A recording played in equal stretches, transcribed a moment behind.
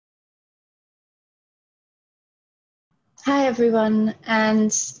Hi everyone,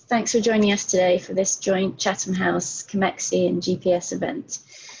 and thanks for joining us today for this joint Chatham House, COMEXI and GPS event.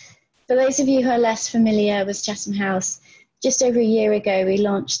 For those of you who are less familiar with Chatham House, just over a year ago we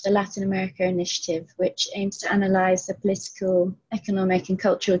launched the Latin America Initiative, which aims to analyse the political, economic and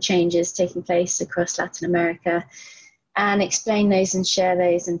cultural changes taking place across Latin America and explain those and share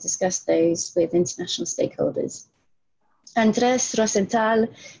those and discuss those with international stakeholders. Andres Rosenthal,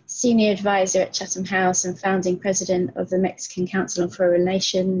 Senior Advisor at Chatham House and founding President of the Mexican Council on Foreign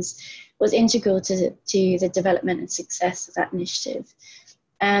Relations, was integral to the development and success of that initiative.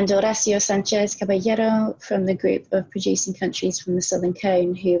 And Horacio Sanchez Caballero from the group of producing countries from the Southern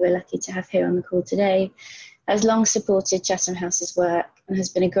Cone, who we're lucky to have here on the call today, has long supported Chatham House's work and has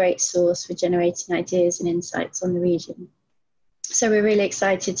been a great source for generating ideas and insights on the region. So we're really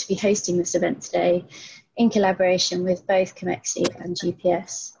excited to be hosting this event today in collaboration with both COMEXI and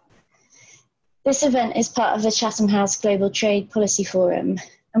GPS. This event is part of the Chatham House Global Trade Policy Forum,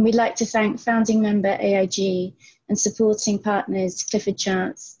 and we'd like to thank founding member AIG and supporting partners Clifford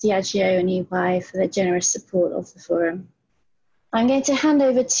Chance, Diageo and EY for their generous support of the forum. I'm going to hand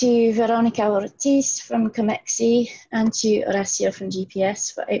over to Veronica Ortiz from COMEXI and to Horacio from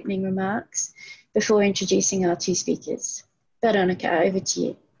GPS for opening remarks before introducing our two speakers. Veronica, over to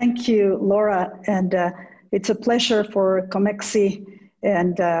you. Thank you, Laura, and it's a pleasure for COMEXI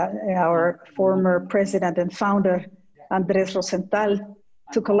and our former president and founder, Andres Rosenthal,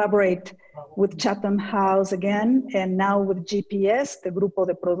 to collaborate with Chatham House again, and now with GPS, the Grupo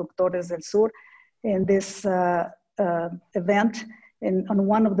de Productores del Sur, in this event on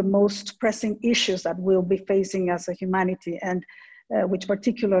one of the most pressing issues that we'll be facing as a humanity, and which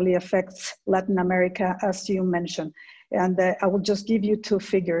particularly affects Latin America, as you mentioned. And I will just give you two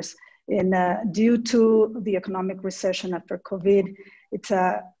figures. Due to the economic recession after COVID,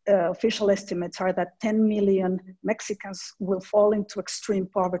 official estimates are that 10 million Mexicans will fall into extreme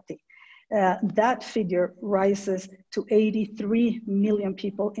poverty. That figure rises to 83 million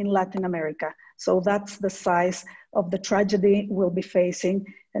people in Latin America. So that's the size of the tragedy we'll be facing.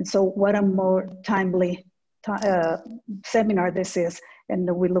 And so what a more timely seminar this is, and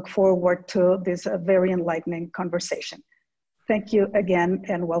we look forward to this very enlightening conversation. Thank you again,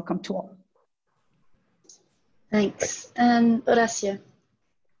 and welcome to all. Thanks. And Horacio.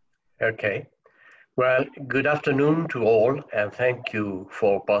 Okay. Well, good afternoon to all, and thank you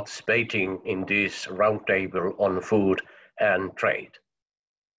for participating in this roundtable on food and trade.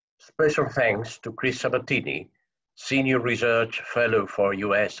 Special thanks to Chris Sabatini, Senior Research Fellow for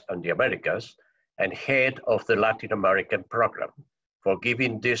US and the Americas, and Head of the Latin American Program, for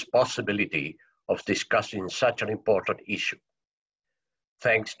giving this possibility of discussing such an important issue.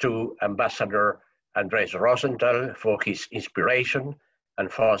 Thanks to Ambassador Andres Rosenthal for his inspiration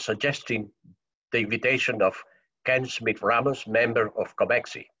and for suggesting the invitation of Ken Smith-Ramos, member of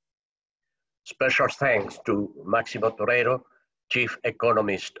COMEXI. Special thanks to Maximo Torero, Chief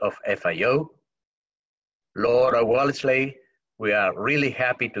Economist of FIO. Laura Wellesley, we are really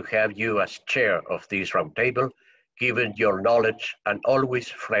happy to have you as chair of this roundtable, given your knowledge and always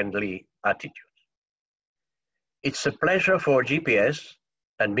friendly attitude. It's a pleasure for GPS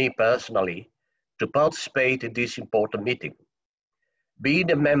and me personally to participate in this important meeting.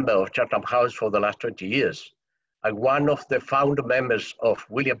 Being a member of Chatham House for the last 20 years and one of the founder members of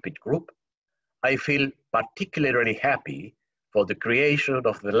William Pitt Group, I feel particularly happy for the creation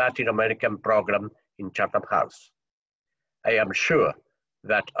of the Latin American program in Chatham House. I am sure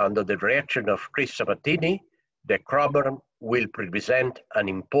that under the direction of Chris Sabatini, the program will represent an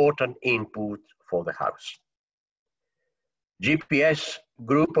important input for the House. GPS,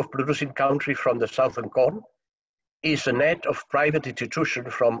 Group of Producing Countries from the Southern Cone, is a net of private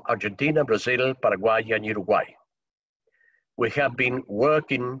institutions from Argentina, Brazil, Paraguay, and Uruguay. We have been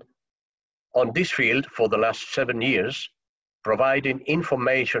working on this field for the last 7 years, providing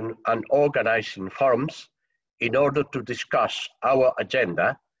information and organizing forums in order to discuss our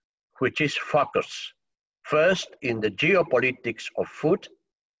agenda, which is focused first in the geopolitics of food,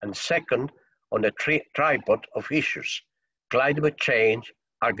 and second on a tripod of issues: climate change,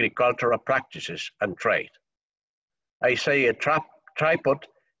 agricultural practices, and trade. I say a tripod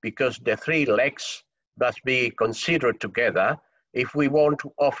because the three legs must be considered together if we want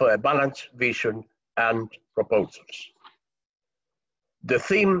to offer a balanced vision and proposals. The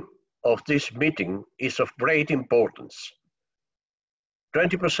theme of this meeting is of great importance.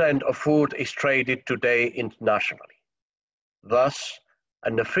 20% of food is traded today internationally. Thus,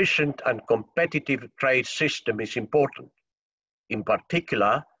 an efficient and competitive trade system is important. In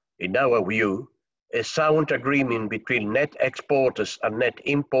particular, in our view, a sound agreement between net exporters and net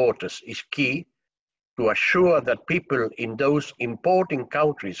importers is key to assure that people in those importing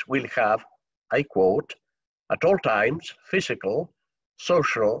countries will have, I quote, at all times, physical,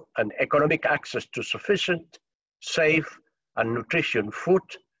 social, and economic access to sufficient, safe, and nutritious food,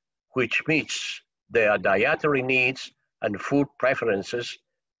 which meets their dietary needs and food preferences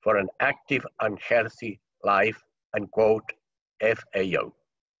for an active and healthy life, unquote, FAO.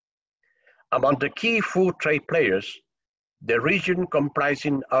 Among the key food trade players, the region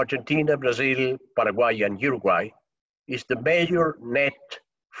comprising Argentina, Brazil, Paraguay, and Uruguay is the major net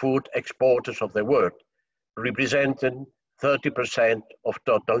food exporters of the world, representing 30% of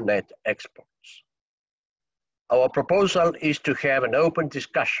total net exports. Our proposal is to have an open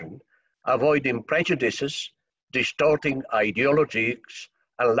discussion, avoiding prejudices, distorting ideologies,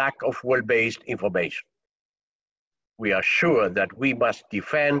 and lack of well-based information. We are sure that we must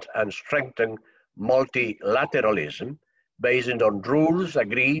defend and strengthen multilateralism based on rules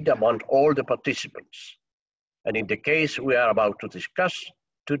agreed among all the participants. And in the case we are about to discuss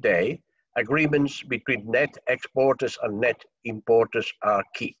today, agreements between net exporters and net importers are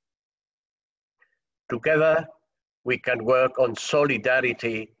key. Together, we can work on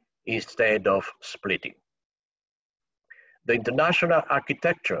solidarity instead of splitting. The international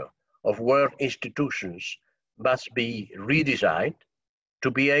architecture of world institutions must be redesigned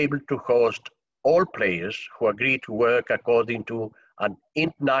to be able to host all players who agree to work according to an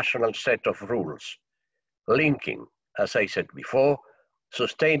international set of rules, linking, as I said before,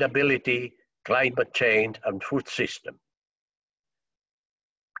 sustainability, climate change, and food system.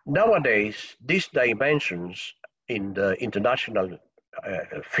 Nowadays, these dimensions in the international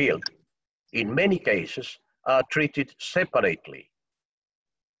field, in many cases, are treated separately.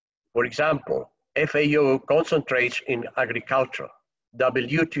 For example, FAO concentrates in agriculture,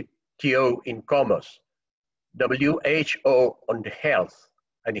 WTO in commerce, WHO on health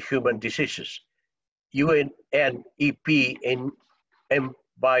and human diseases, UNEP in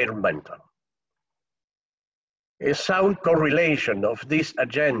environmental. A sound correlation of these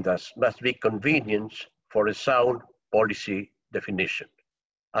agendas must be convenient for a sound policy definition.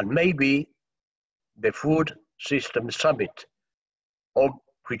 And maybe the Food System Summit,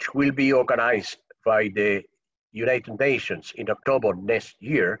 which will be organized by the United Nations in October next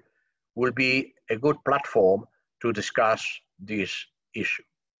year, will be a good platform to discuss this issue.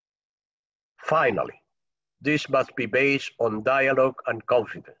 Finally, this must be based on dialogue and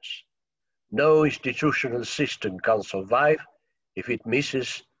confidence. No institutional system can survive if it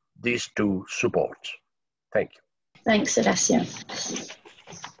misses these two supports. Thank you. Thanks, Horacio.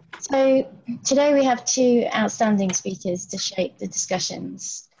 So today we have two outstanding speakers to shape the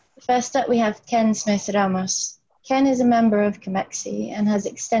discussions. First up, we have Ken Smith-Ramos. Ken is a member of COMEXI and has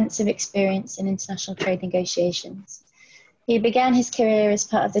extensive experience in international trade negotiations. He began his career as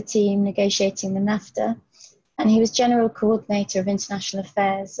part of the team negotiating the NAFTA, and he was General Coordinator of International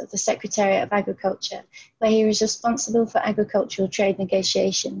Affairs of the Secretariat of Agriculture, where he was responsible for agricultural trade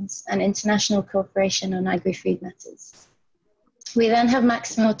negotiations and international cooperation on agri-food matters. We then have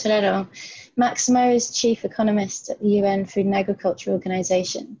Maximo Torero. Maximo is Chief Economist at the UN Food and Agriculture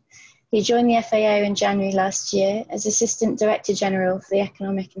Organization. He joined the FAO in January last year as Assistant Director General for the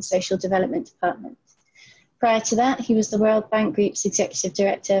Economic and Social Development Department. Prior to that, he was the World Bank Group's Executive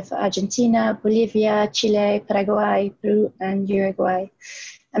Director for Argentina, Bolivia, Chile, Paraguay, Peru, and Uruguay.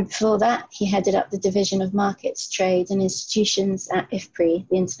 And before that, he headed up the Division of Markets, Trade and Institutions at IFPRI,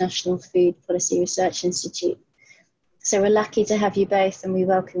 the International Food Policy Research Institute. So we're lucky to have you both, and we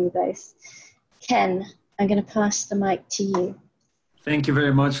welcome you both. Ken, I'm going to pass the mic to you. Thank you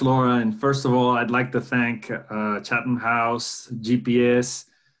very much, Laura. And first of all, I'd like to thank Chatham House, GPS,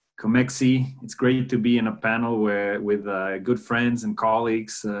 COMEXI. It's great to be in a panel with good friends and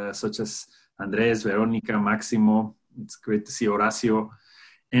colleagues such as Andres, Veronica, Maximo. It's great to see Horacio.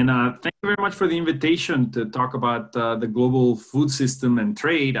 And thank you very much for the invitation to talk about the global food system and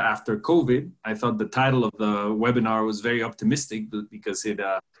trade after COVID. I thought the title of the webinar was very optimistic because it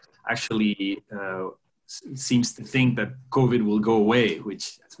actually seems to think that COVID will go away,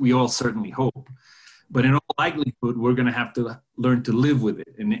 which we all certainly hope. But in all likelihood, we're going to have to learn to live with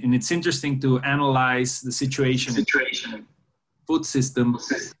it. And it's interesting to analyze the situation in the food system,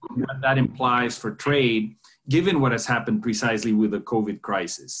 what that implies for trade, given what has happened precisely with the COVID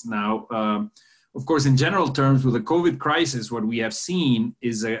crisis. Now, of course, in general terms, with the COVID crisis, what we have seen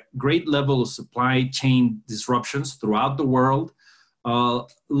is a great level of supply chain disruptions throughout the world.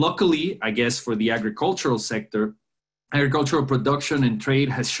 Luckily, I guess, for the agricultural sector, agricultural production and trade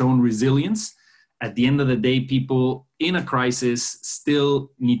has shown resilience. At the end of the day, people in a crisis still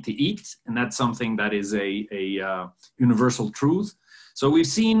need to eat, and that's something that is a universal truth. So we've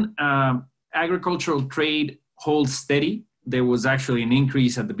seen agricultural trade holds steady. There was actually an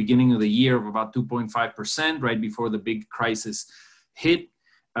increase at the beginning of the year of about 2.5% right before the big crisis hit.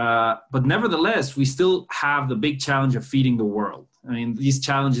 But nevertheless, we still have the big challenge of feeding the world. I mean, these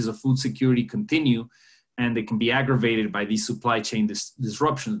challenges of food security continue, and they can be aggravated by these supply chain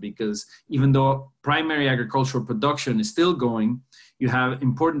disruptions, because even though primary agricultural production is still going, you have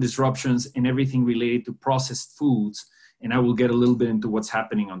important disruptions in everything related to processed foods. And I will get a little bit into what's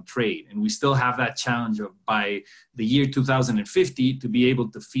happening on trade. And we still have that challenge of, by the year 2050, to be able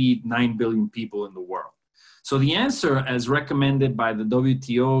to feed 9 billion people in the world. So the answer, as recommended by the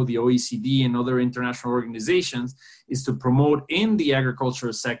WTO, the OECD, and other international organizations, is to promote in the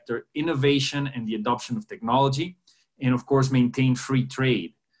agricultural sector innovation and the adoption of technology, and of course, maintain free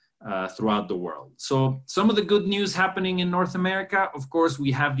trade throughout the world. So some of the good news happening in North America, of course,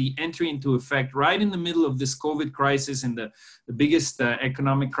 we have the entry into effect right in the middle of this COVID crisis, and the biggest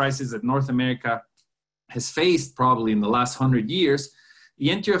economic crisis that North America has faced probably in the last 100 years. The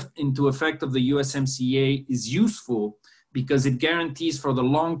entry into effect of the USMCA is useful because it guarantees for the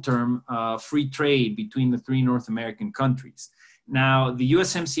long term free trade between the three North American countries. Now, the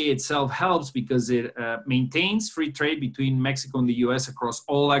USMCA itself helps because it maintains free trade between Mexico and the US across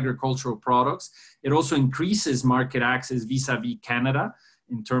all agricultural products. It also increases market access vis-a-vis Canada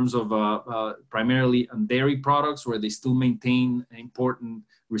in terms of primarily on dairy products, where they still maintain important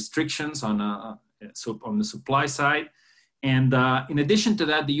restrictions on the supply side. And in addition to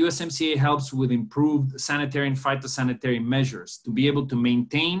that, the USMCA helps with improved sanitary and phytosanitary measures to be able to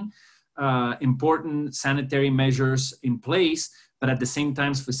maintain important sanitary measures in place, but at the same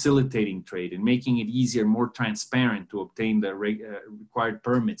time facilitating trade and making it easier, more transparent to obtain the required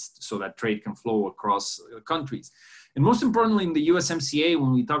permits so that trade can flow across countries. And most importantly, in the USMCA,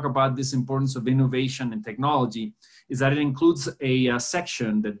 when we talk about this importance of innovation and technology, is that it includes a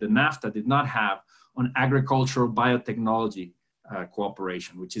section that the NAFTA did not have on agricultural biotechnology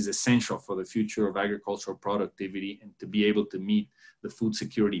cooperation, which is essential for the future of agricultural productivity and to be able to meet the food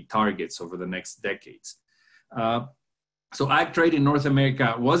security targets over the next decades. So ag trade in North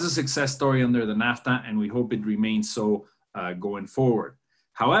America was a success story under the NAFTA, and we hope it remains so going forward.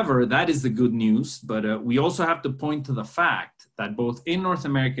 However, that is the good news, but we also have to point to the fact that both in North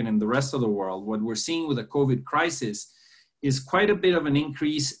America and in the rest of the world, what we're seeing with the COVID crisis is quite a bit of an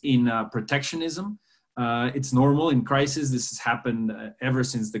increase in protectionism. It's normal in crisis. This has happened ever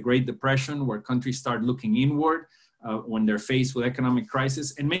since the Great Depression, where countries start looking inward when they're faced with economic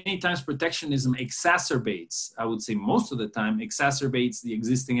crisis. And many times protectionism exacerbates, I would say most of the time, exacerbates the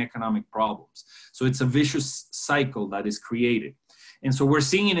existing economic problems. So it's a vicious cycle that is created. And so we're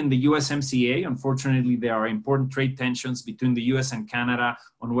seeing it in the USMCA. Unfortunately, there are important trade tensions between the US and Canada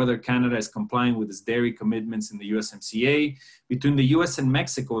on whether Canada is complying with its dairy commitments in the USMCA. Between the US and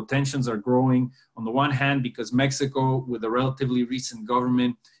Mexico, tensions are growing on the one hand because Mexico, with a relatively recent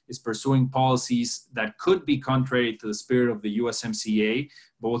government, is pursuing policies that could be contrary to the spirit of the USMCA,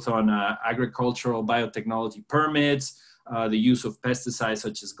 both on agricultural biotechnology permits, the use of pesticides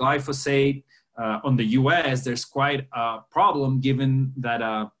such as glyphosate. On the US, there's quite a problem given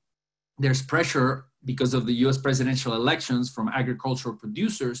that there's pressure because of the US presidential elections from agricultural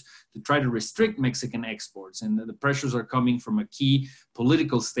producers to try to restrict Mexican exports. And the pressures are coming from a key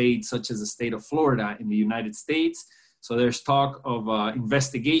political state, such as the state of Florida in the United States. So there's talk of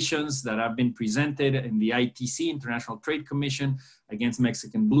investigations that have been presented in the ITC, International Trade Commission, against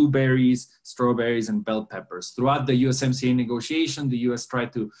Mexican blueberries, strawberries, and bell peppers. Throughout the USMCA negotiation, the US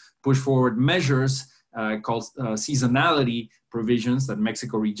tried to push forward measures called seasonality provisions that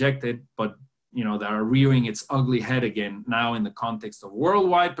Mexico rejected, but that are rearing its ugly head again now in the context of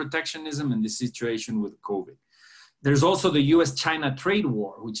worldwide protectionism and the situation with COVID. There's also the US-China trade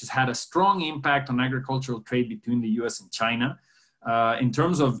war, which has had a strong impact on agricultural trade between the US and China. In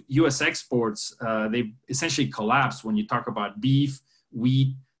terms of US exports, they've essentially collapsed when you talk about beef,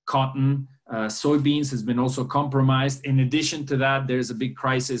 wheat, cotton. Soybeans has been also compromised. In addition to that, there's a big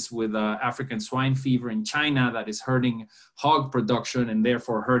crisis with African swine fever in China that is hurting hog production and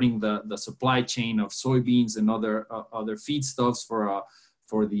therefore hurting the supply chain of soybeans and other feedstuffs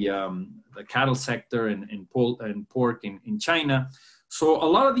for the cattle sector and pork in China. So a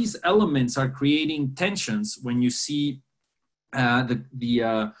lot of these elements are creating tensions when you see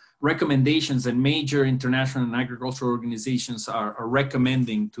the recommendations that major international and agricultural organizations are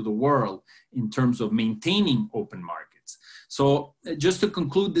recommending to the world in terms of maintaining open markets. So just to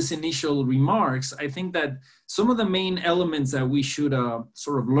conclude this initial remarks, I think that some of the main elements that we should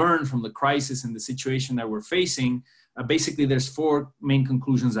sort of learn from the crisis and the situation that we're facing, basically there's four main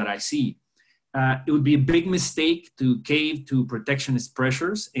conclusions that I see. It would be a big mistake to cave to protectionist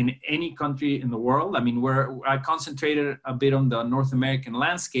pressures in any country in the world. I mean, I concentrated a bit on the North American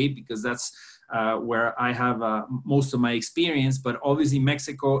landscape because that's where I have most of my experience, but obviously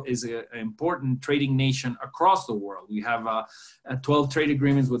Mexico is an important trading nation across the world. We have 12 trade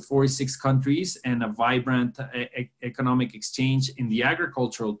agreements with 46 countries and a vibrant economic exchange in the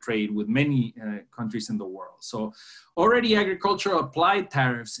agricultural trade with many countries in the world. So already agricultural applied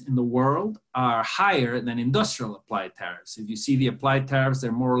tariffs in the world are higher than industrial applied tariffs. If you see the applied tariffs,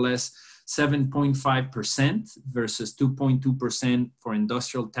 they're more or less 7.5% versus 2.2% for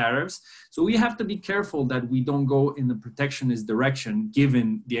industrial tariffs. So we have to be careful that we don't go in the protectionist direction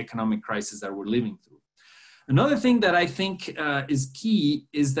given the economic crisis that we're living through. Another thing that I think is key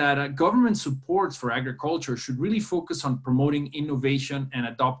is that government supports for agriculture should really focus on promoting innovation and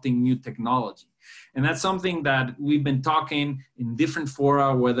adopting new technology. And that's something that we've been talking in different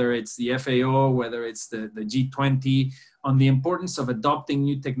fora, whether it's the FAO, whether it's the G20, on the importance of adopting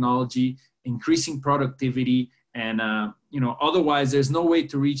new technology, increasing productivity, and otherwise there's no way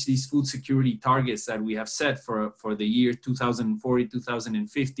to reach these food security targets that we have set for the year 2040,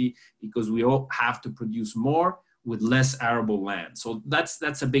 2050, because we all have to produce more with less arable land. So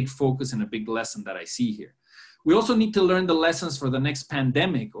that's a big focus and a big lesson that I see here. We also need to learn the lessons for the next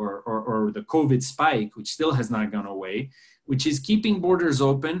pandemic or the COVID spike, which still has not gone away, which is keeping borders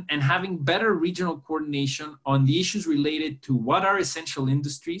open and having better regional coordination on the issues related to what are essential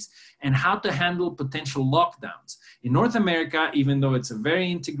industries and how to handle potential lockdowns. In North America, even though it's a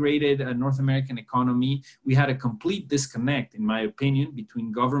very integrated North American economy, we had a complete disconnect, in my opinion,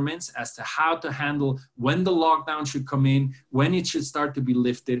 between governments as to how to handle when the lockdown should come in, when it should start to be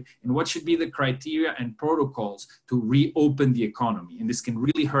lifted, and what should be the criteria and protocols to reopen the economy. And this can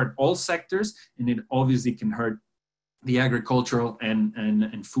really hurt all sectors, and it obviously can hurt the agricultural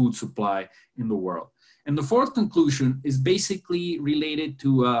and food supply in the world. And the fourth conclusion is basically related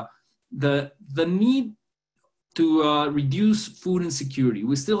to the need to reduce food insecurity.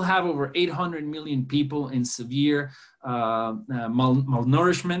 We still have over 800 million people in severe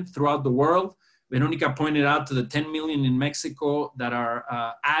malnourishment throughout the world. Veronica pointed out to the 10 million in Mexico that are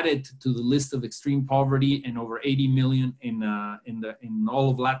added to the list of extreme poverty and over 80 million in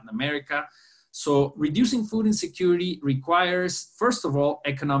all of Latin America. So reducing food insecurity requires, first of all,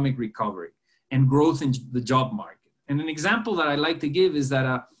 economic recovery and growth in the job market. And an example that I like to give is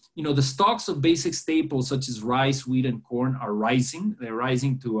that, the stocks of basic staples such as rice, wheat, and corn are rising. They're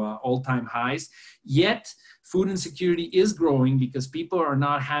rising to all-time highs. Yet, food insecurity is growing because people are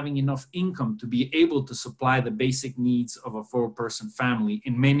not having enough income to be able to supply the basic needs of a four-person family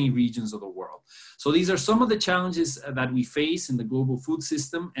in many regions of the world. So these are some of the challenges that we face in the global food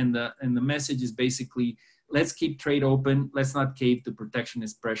system, and the message is basically, let's keep trade open, let's not cave to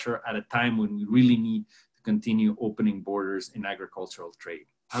protectionist pressure at a time when we really need to continue opening borders in agricultural trade.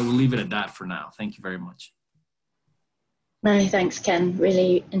 I will leave it at that for now. Thank you very much. Many thanks, Ken.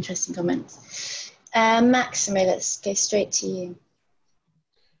 Really interesting comments. Maximo, let's go straight to you.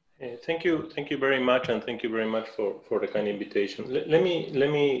 Thank you very much, and thank you very much for the kind invitation. Let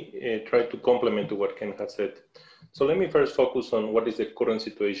me try to complement to what Ken has said. So let me first focus on what is the current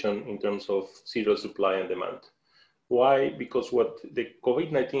situation in terms of cereal supply and demand. Why? Because what the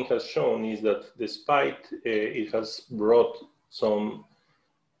COVID-19 has shown is that despite it has brought some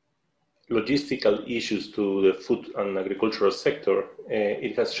logistical issues to the food and agricultural sector,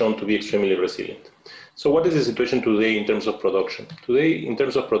 it has shown to be extremely resilient. So what is the situation today in terms of production? Today, in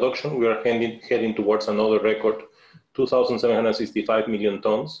terms of production, we are heading towards another record, 2,765 million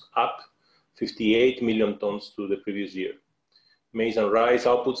tons, up 58 million tons to the previous year. Maize and rice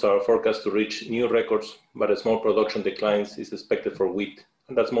outputs are forecast to reach new records, but a small production declines is expected for wheat,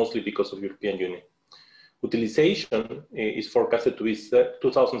 and that's mostly because of European Union. Utilization is forecasted to be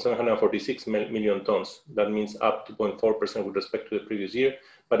 2,746 million tons. That means up 2.4% with respect to the previous year,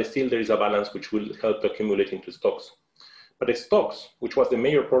 but still there is a balance which will help to accumulate into stocks. But the stocks, which was the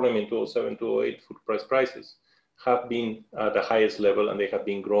major problem in 2007, 2008 food prices, have been at the highest level, and they have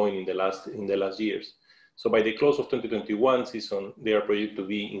been growing in the last years. So by the close of 2021 season, they are projected to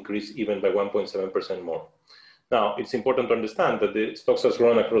be increased even by 1.7% more. Now, it's important to understand that the stocks has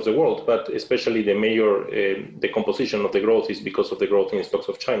grown across the world, but especially the composition of the growth is because of the growth in stocks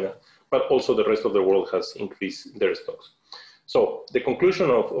of China, but also the rest of the world has increased their stocks. So the conclusion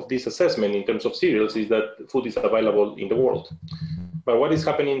of this assessment in terms of cereals is that food is available in the world. But what is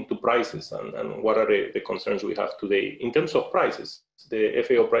happening to prices, and what are the concerns we have today? In terms of prices, the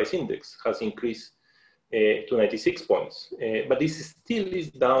FAO price index has increased to 96 points, but this still is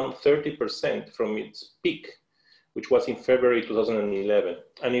down 30% from its peak. which was in February 2011.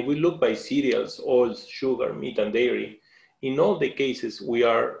 And if we look by cereals, oils, sugar, meat, and dairy, in all the cases, we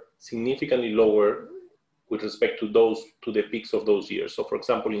are significantly lower with respect to the peaks of those years. So for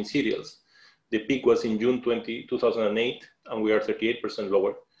example, in cereals, the peak was in June 2008, and we are 38%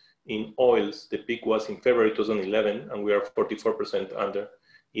 lower. In oils, the peak was in February 2011, and we are 44% under.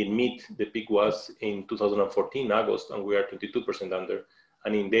 In meat, the peak was in 2014, August, and we are 22% under.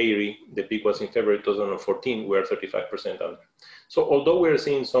 And in dairy, the peak was in February 2014, we are 35% under. So although we are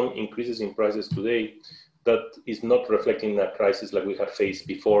seeing some increases in prices today, that is not reflecting a crisis like we had faced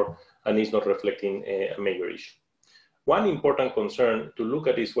before, and is not reflecting a major issue. One important concern to look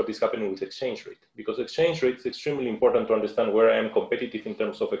at is what is happening with exchange rate, because exchange rate is extremely important to understand where I am competitive in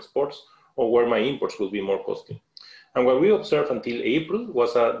terms of exports or where my imports will be more costly. And what we observed until April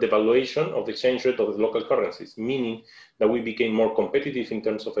was a devaluation of the exchange rate of the local currencies, meaning that we became more competitive in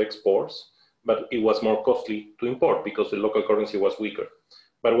terms of exports, but it was more costly to import because the local currency was weaker.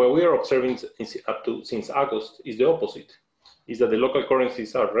 But what we are observing since August is the opposite, is that the local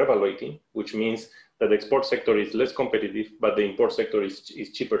currencies are revaluating, which means that the export sector is less competitive, but the import sector is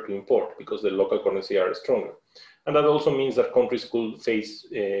cheaper to import because the local currency are stronger. And that also means that countries could face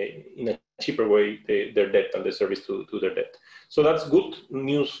in a cheaper way their debt and the service to their debt. So that's good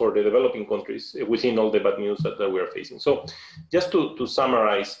news for the developing countries within all the bad news that we are facing. So just to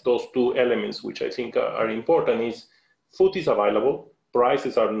summarize those two elements, which I think are important, is food is available,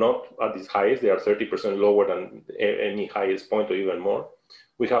 prices are not at its highest, they are 30% lower than any highest point or even more.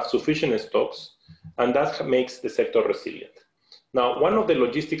 We have sufficient stocks, and that makes the sector resilient. Now, one of the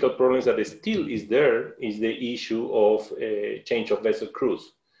logistical problems that still is there is the issue of change of vessel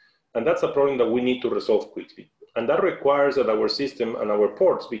crews. And that's a problem that we need to resolve quickly. And that requires that our system and our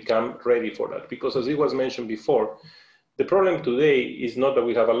ports become ready for that. Because as it was mentioned before, the problem today is not that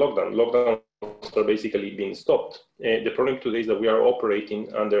we have a lockdown. Lockdowns are basically being stopped. The problem today is that we are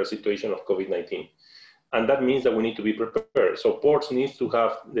operating under a situation of COVID-19. And that means that we need to be prepared. So ports need to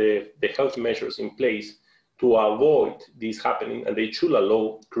have the health measures in place to avoid this happening, and they should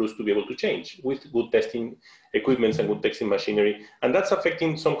allow crews to be able to change with good testing equipment and good testing machinery. And that's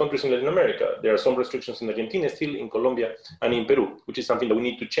affecting some countries in Latin America. There are some restrictions in Argentina, still in Colombia and in Peru, which is something that we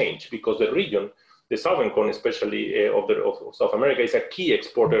need to change because the region, the southern cone especially of South America, is a key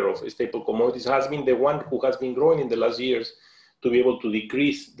exporter of staple commodities, has been the one who has been growing in the last years to be able to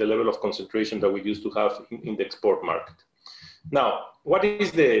decrease the level of concentration that we used to have in the export market. Now, what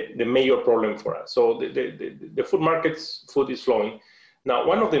is the major problem for us? So the food markets, food is flowing. Now,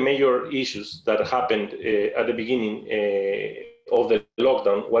 one of the major issues that happened at the beginning of the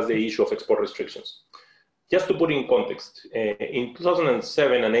lockdown was the issue of export restrictions. Just to put in context, in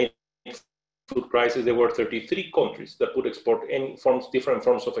 2007 and 8 food crisis, there were 33 countries that would export different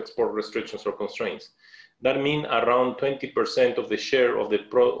forms of export restrictions or constraints. That means around 20% of the share of the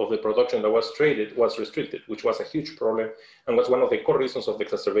production that was traded was restricted, which was a huge problem and was one of the core reasons of the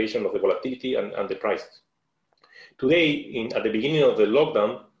exacerbation of the volatility and the prices. Today, at the beginning of the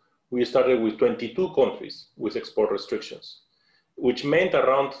lockdown, we started with 22 countries with export restrictions, which meant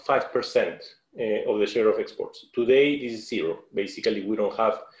around 5% of the share of exports. Today, this is zero. Basically, we don't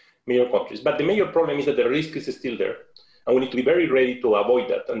have major countries. But the major problem is that the risk is still there. And we need to be very ready to avoid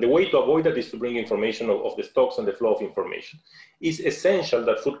that. And the way to avoid that is to bring information of the stocks and the flow of information. It's essential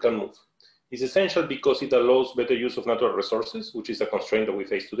that food can move. It's essential because it allows better use of natural resources, which is a constraint that we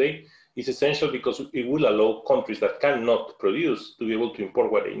face today. It's essential because it will allow countries that cannot produce to be able to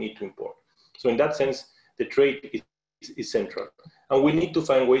import what they need to import. So in that sense, the trade is central. And we need to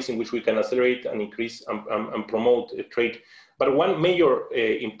find ways in which we can accelerate and increase and promote trade. But one major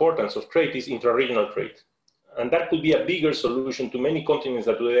importance of trade is intra-regional trade. And that could be a bigger solution to many continents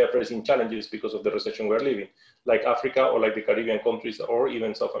that today are facing challenges because of the recession we're living, like Africa or like the Caribbean countries or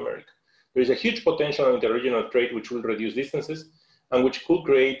even South America. There is a huge potential in interregional trade which will reduce distances and which could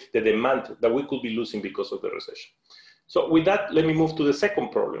create the demand that we could be losing because of the recession. So with that, let me move to the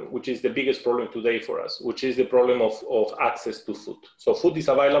second problem, which is the biggest problem today for us, which is the problem of access to food. So food is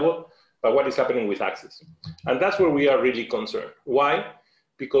available, but what is happening with access? And that's where we are really concerned. Why?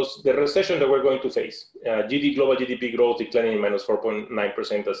 Because the recession that we're going to face, global GDP growth declining minus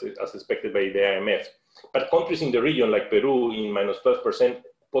 4.9% as expected by the IMF, but countries in the region like Peru in minus 12%,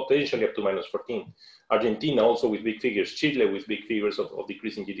 potentially up to minus 14. Argentina also with big figures, Chile with big figures of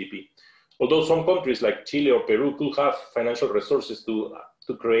decreasing GDP. Although some countries like Chile or Peru could have financial resources to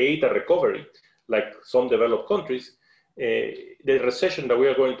create a recovery, like some developed countries, the recession that we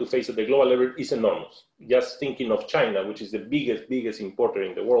are going to face at the global level is enormous. Just thinking of China, which is the biggest importer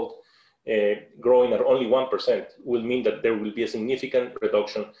in the world, growing at only 1% will mean that there will be a significant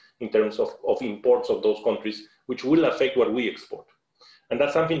reduction in terms of imports of those countries, which will affect what we export. And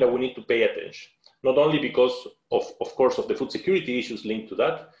that's something that we need to pay attention, not only because of course, of the food security issues linked to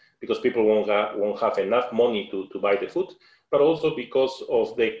that, because people won't have enough money to buy the food, but also because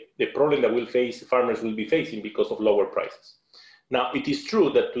of the problem that farmers will be facing because of lower prices. Now, it is true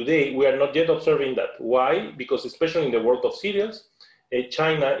that today we are not yet observing that. Why? Because especially in the world of cereals,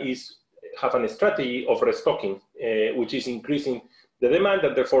 China have a strategy of restocking, which is increasing the demand,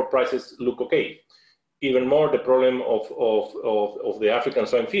 and therefore prices look okay. Even more, the problem of the African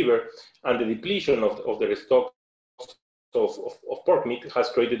swine fever and the depletion of the stocks of pork meat has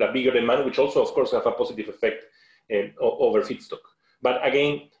created a bigger demand, which also, of course, have a positive effect over feedstock. But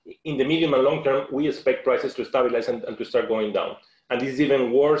again, in the medium and long term, we expect prices to stabilize and to start going down. And this is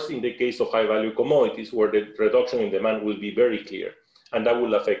even worse in the case of high-value commodities, where the reduction in demand will be very clear. And that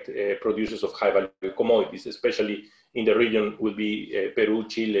will affect producers of high-value commodities, especially in the region will be Peru,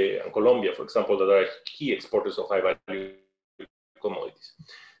 Chile, and Colombia, for example, that are key exporters of high-value commodities.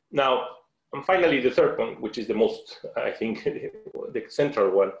 Now, and finally, the third point, which is the most, I think, the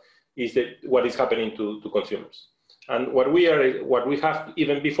central one, is what is happening to consumers. And what we have,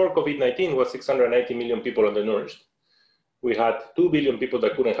 even before COVID-19, was 690 million people undernourished. We had 2 billion people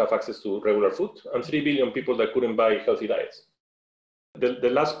that couldn't have access to regular food, and 3 billion people that couldn't buy healthy diets. The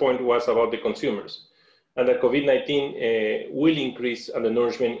last point was about the consumers, and that COVID-19 will increase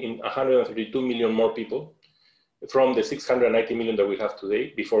undernourishment in 132 million more people from the 690 million that we have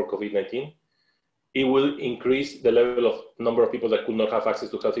today before COVID-19. It will increase the level of number of people that could not have access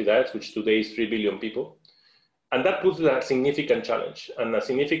to healthy diets, which today is 3 billion people. And that puts a significant challenge, and a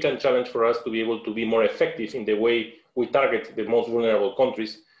significant challenge for us to be able to be more effective in the way we target the most vulnerable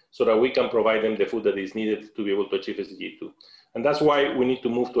countries so that we can provide them the food that is needed to be able to achieve SDG 2. And that's why we need to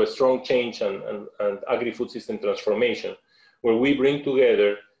move to a strong change and agri-food system transformation, where we bring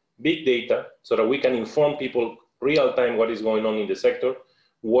together big data so that we can inform people real time what is going on in the sector,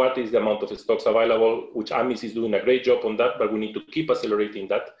 what is the amount of stocks available, which AMIS is doing a great job on that, but we need to keep accelerating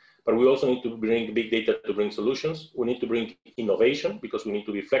that. But we also need to bring big data to bring solutions. We need to bring innovation because we need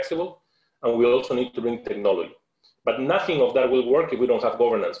to be flexible, and we also need to bring technology. But nothing of that will work if we don't have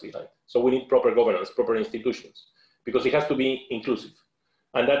governance behind. So we need proper governance, proper institutions, because it has to be inclusive.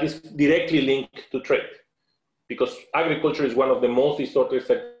 And that is directly linked to trade, because agriculture is one of the most distorted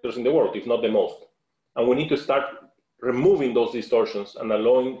sectors in the world, if not the most. And we need to start removing those distortions and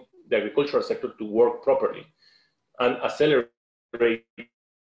allowing the agricultural sector to work properly and accelerate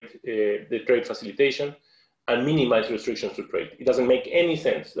the trade facilitation and minimize restrictions to trade. It doesn't make any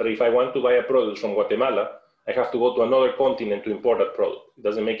sense that if I want to buy a product from Guatemala, I have to go to another continent to import that product. It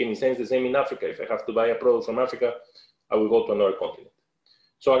doesn't make any sense. The same in Africa. If I have to buy a product from Africa, I will go to another continent.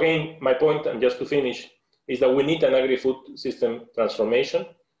 So again, my point, and just to finish, is that we need an agri-food system transformation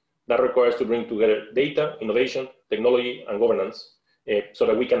that requires to bring together data, innovation, technology, and governance so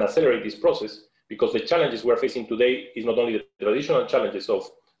that we can accelerate this process, because the challenges we're facing today is not only the traditional challenges of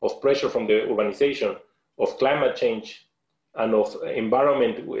pressure from the urbanization, of climate change, and of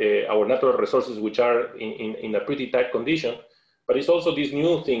environment, our natural resources, which are in a pretty tight condition, but it's also this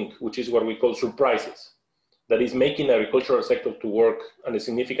new thing, which is what we call surprises, that is making the agricultural sector to work under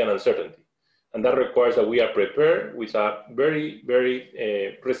significant uncertainty. And that requires that we are prepared with a very,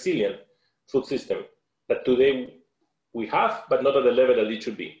 very resilient food system that today we have, but not at the level that it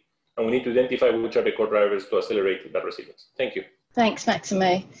should be. And we need to identify which are the core drivers to accelerate that resilience. Thank you. Thanks,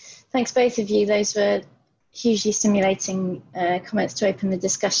 Maximo. Thanks, both of you. Those were hugely stimulating comments to open the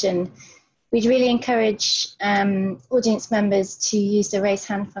discussion. We'd really encourage audience members to use the raise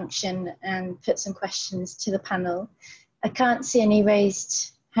hand function and put some questions to the panel. I can't see any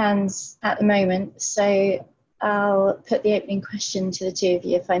raised hands at the moment, so I'll put the opening question to the two of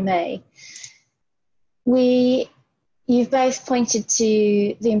you, if I may. You've both pointed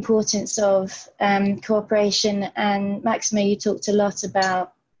to the importance of cooperation, and Maximo, you talked a lot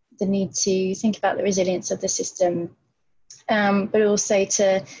about the need to think about the resilience of the system, but also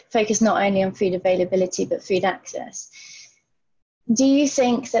to focus not only on food availability, but food access. Do you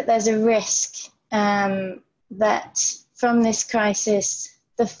think that there's a risk that from this crisis,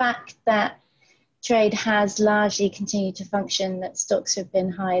 the fact that trade has largely continued to function, that stocks have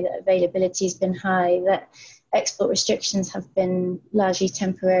been high, that availability has been high, that export restrictions have been largely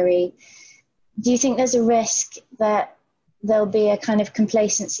temporary, do you think there's a risk that there'll be a kind of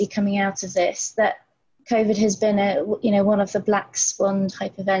complacency coming out of this, that COVID has been one of the black swan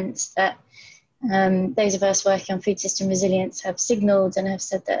type events that those of us working on food system resilience have signalled and have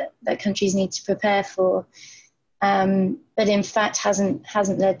said that countries need to prepare for, but in fact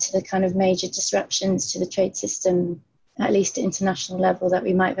hasn't led to the kind of major disruptions to the trade system, at least at international level, that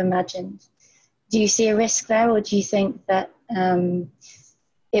we might have imagined. Do you see a risk there, or do you think that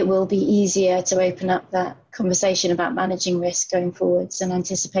it will be easier to open up that conversation about managing risk going forwards and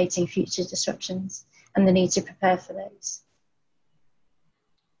anticipating future disruptions and the need to prepare for those?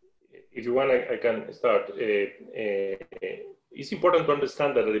 If you want, I can start. It's important to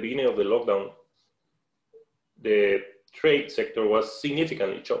understand that at the beginning of the lockdown, the trade sector was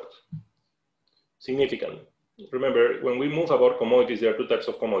significantly choked. Significantly. Remember, when we move about commodities, there are two types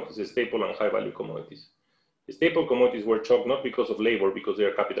of commodities, staple and high value commodities. The staple commodities were choked not because of labor, because they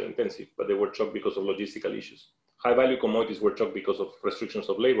are capital intensive, but they were choked because of logistical issues. High value commodities were choked because of restrictions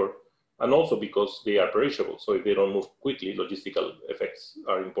of labor, and also because they are perishable. So if they don't move quickly, logistical effects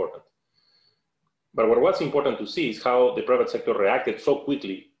are important. But what was important to see is how the private sector reacted so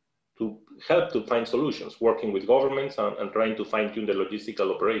quickly to help to find solutions, working with governments and trying to fine tune the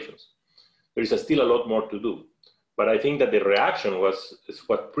logistical operations. There is still a lot more to do. But I think that the reaction was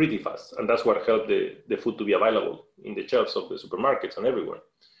pretty fast, and that's what helped the food to be available in the shelves of the supermarkets and everywhere.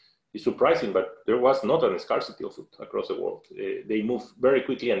 It's surprising, but there was not a scarcity of food across the world. They moved very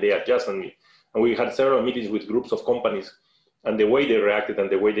quickly and they adjusted. And we had several meetings with groups of companies, and the way they reacted and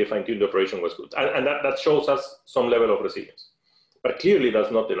the way they fine-tuned the operation was good. And that shows us some level of resilience. But clearly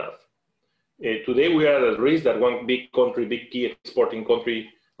that's not enough. Today we are at risk that one big country, big key exporting country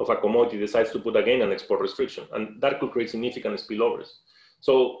of a commodity decides to put again an export restriction, and that could create significant spillovers.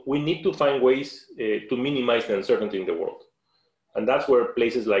 So we need to find ways to minimize the uncertainty in the world. And that's where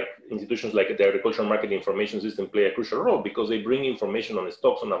places like institutions like the Agricultural Market Information System play a crucial role, because they bring information on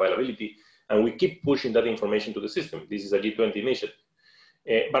stocks, on availability, and we keep pushing that information to the system. This is a G20 initiative.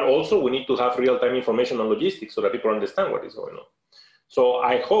 But also we need to have real-time information on logistics so that people understand what is going on. So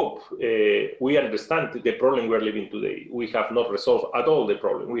I hope we understand the problem we're living today. We have not resolved at all the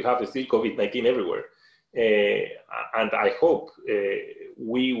problem. We have still COVID-19 everywhere. And I hope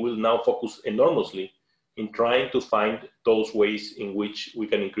we will now focus enormously in trying to find those ways in which we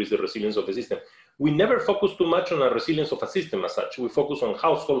can increase the resilience of the system. We never focus too much on the resilience of a system as such. We focus on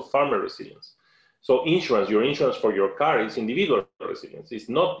household farmer resilience. So insurance, your insurance for your car is individual resilience. It's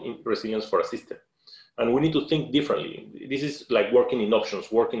not resilience for a system. And we need to think differently. This is like working in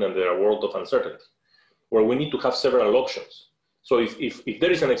options, working under a world of uncertainty, where we need to have several options. So if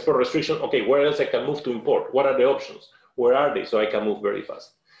there is an export restriction, okay, where else I can move to import? What are the options? Where are they? So I can move very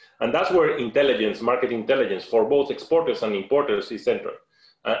fast. And that's where intelligence, market intelligence for both exporters and importers is central.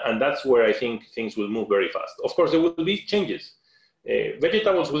 And that's where I think things will move very fast. Of course, there will be changes.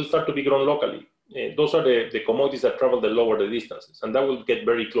 Vegetables will start to be grown locally. Those are the commodities that travel the lower the distances, and that will get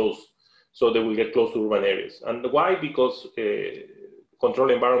very close. So they will get close to urban areas. And why? Because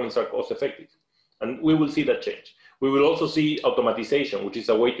controlled environments are cost effective. And we will see that change. We will also see automatization, which is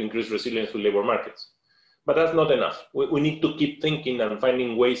a way to increase resilience to labor markets. But that's not enough. We need to keep thinking and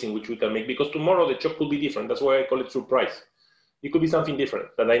finding ways in which we can make, because tomorrow the shock could be different. That's why I call it surprise. It could be something different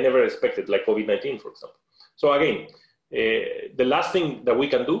that I never expected, like COVID-19, for example. So again, the last thing that we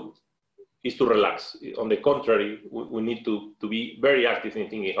can do is to relax. On the contrary, we need to be very active in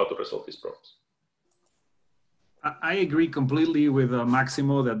thinking how to resolve these problems. I agree completely with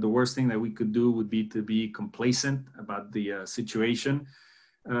Maximo that the worst thing that we could do would be to be complacent about the situation.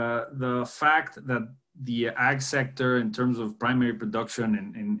 The fact that the ag sector in terms of primary production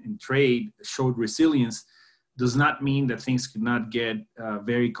and trade showed resilience does not mean that things could not get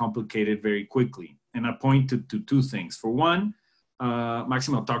very complicated very quickly. And I point to two things. For one,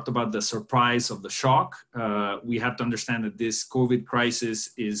 Maximo talked about the surprise of the shock. We have to understand that this COVID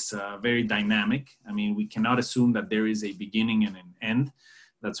crisis is very dynamic. I mean, we cannot assume that there is a beginning and an end.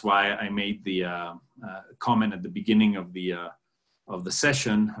 That's why I made the comment at the beginning of the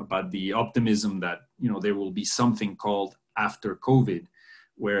session about the optimism that, you know, there will be something called after COVID,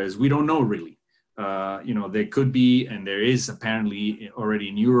 whereas we don't know really. You know, there could be, and there is apparently already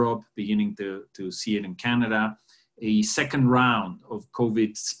in Europe, beginning to see it in Canada, a second round of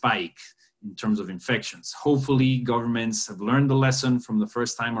COVID spike in terms of infections. Hopefully governments have learned the lesson from the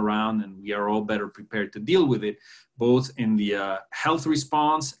first time around, and we are all better prepared to deal with it, both in the health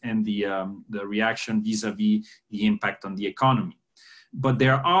response and the reaction vis-a-vis the impact on the economy. But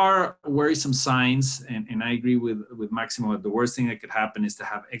there are worrisome signs, and I agree with Maximo that the worst thing that could happen is to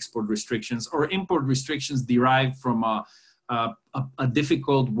have export restrictions or import restrictions derived from a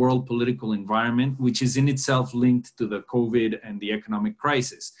difficult world political environment, which is in itself linked to the COVID and the economic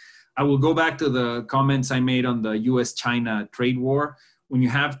crisis. I will go back to the comments I made on the US-China trade war. When you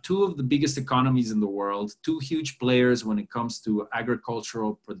have two of the biggest economies in the world, two huge players when it comes to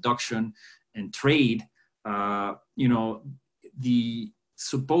agricultural production and trade, you know, the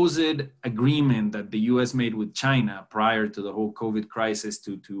supposed agreement that the US made with China prior to the whole COVID crisis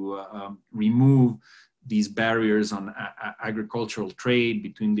to remove these barriers on agricultural trade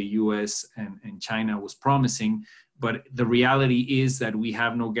between the US and China was promising. But the reality is that we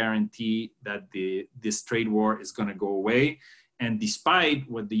have no guarantee that this trade war is going to go away. And despite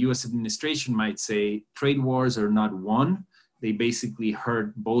what the US administration might say, trade wars are not won. They basically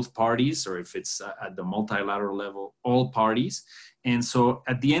hurt both parties, or if it's at the multilateral level, all parties. And so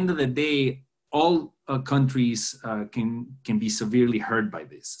at the end of the day, all countries can be severely hurt by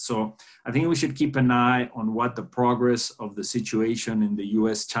this. So I think we should keep an eye on what the progress of the situation in the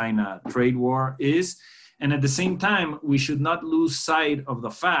US-China trade war is. And at the same time, we should not lose sight of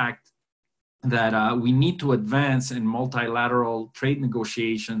the fact that we need to advance in multilateral trade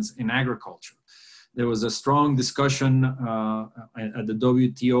negotiations in agriculture. There was a strong discussion at the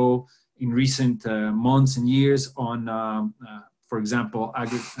WTO in recent months and years on, for example,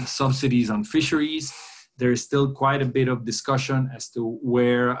 subsidies on fisheries. There is still quite a bit of discussion as to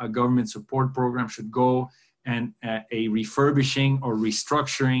where a government support program should go, and a refurbishing or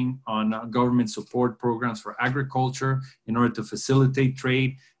restructuring on government support programs for agriculture in order to facilitate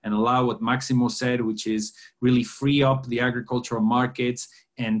trade and allow what Maximo said, which is really free up the agricultural markets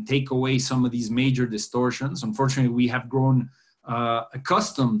and take away some of these major distortions. Unfortunately, we have grown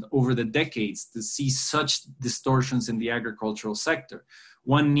accustomed over the decades to see such distortions in the agricultural sector.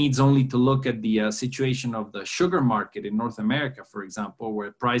 One needs only to look at the situation of the sugar market in North America, for example,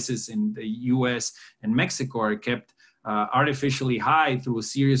 where prices in the US and Mexico are kept artificially high through a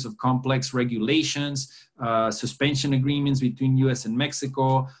series of complex regulations, suspension agreements between US and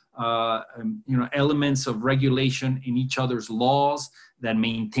Mexico, you know, elements of regulation in each other's laws that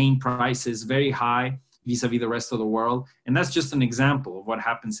maintain prices very high vis-a-vis the rest of the world. And that's just an example of what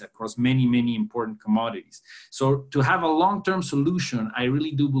happens across many, many important commodities. So to have a long-term solution, I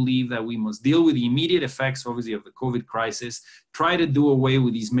really do believe that we must deal with the immediate effects, obviously, of the COVID crisis, try to do away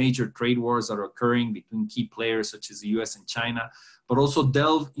with these major trade wars that are occurring between key players such as the US and China, but also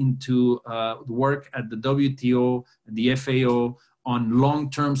delve into work at the WTO, the FAO, on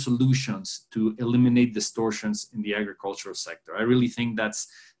long-term solutions to eliminate distortions in the agricultural sector. I really think that's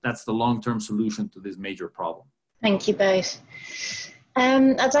the long-term solution to this major problem. Thank you both.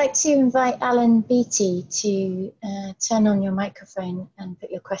 I'd like to invite Alan Beattie to turn on your microphone and put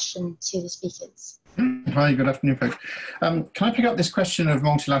your question to the speakers. Hi, good afternoon, folks. Can I pick up this question of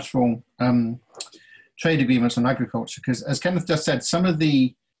multilateral trade agreements on agriculture? Because as Kenneth just said, some of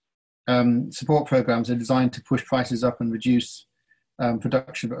the support programs are designed to push prices up and reduce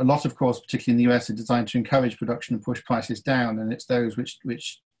production, but a lot, of course, particularly in the US, are designed to encourage production and push prices down, and it's those which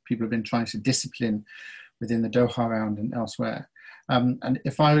people have been trying to discipline within the Doha round and elsewhere. And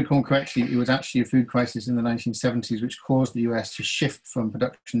if I recall correctly, it was actually a food crisis in the 1970s which caused the US to shift from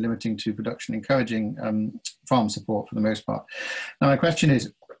production limiting to production encouraging farm support for the most part. Now my question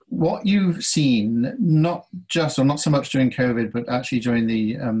is, what you've seen, not so much during COVID, but actually during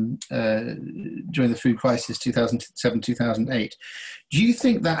the food crisis 2007-2008, do you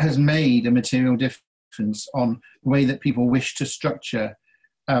think that has made a material difference on the way that people wish to structure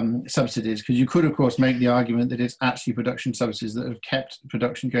subsidies? Because you could, of course, make the argument that it's actually production subsidies that have kept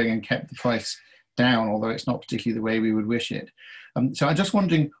production going and kept the price down, although it's not particularly the way we would wish it. So I'm just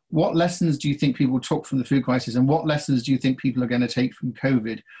wondering, what lessons do you think people took from the food crisis, and what lessons do you think people are going to take from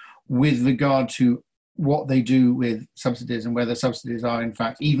COVID with regard to what they do with subsidies, and whether subsidies are, in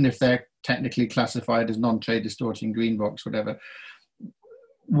fact, even if they're technically classified as non-trade distorting, green box, whatever,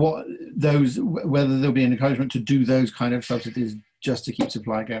 whether there'll be an encouragement to do those kind of subsidies just to keep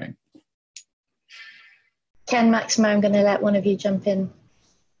supply going? Ken, Maximo, I'm going to let one of you jump in.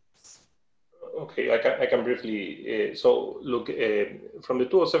 Okay, I can briefly. So look, from the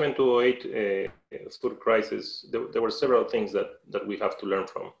 2007-2008 food crisis, there were several things that we have to learn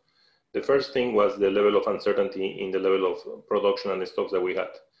from. The first thing was the level of uncertainty in the level of production and the stocks that we had.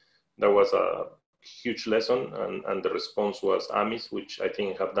 There was a huge lesson, and the response was AMIS, which I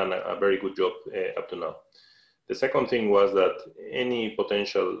think have done a very good job up to now. The second thing was that any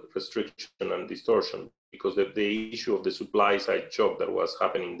potential restriction and distortion, because the issue of the supply side shock that was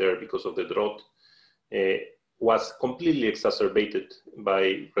happening there because of the drought was completely exacerbated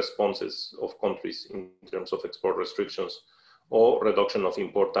by responses of countries in terms of export restrictions or reduction of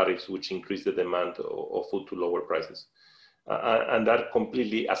import tariffs, which increased the demand of food to lower prices. And that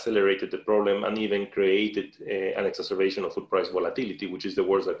completely accelerated the problem and even created an exacerbation of food price volatility, which is the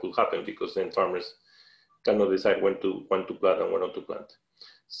worst that could happen, because then farmers cannot decide when to plant and when not to plant.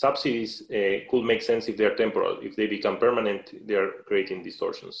 Subsidies could make sense if they are temporal. If they become permanent, they are creating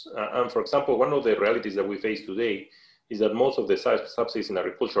distortions. And for example, one of the realities that we face today is that most of the subsidies in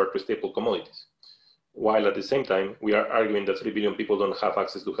agriculture are to staple commodities, while at the same time, we are arguing that 3 billion people don't have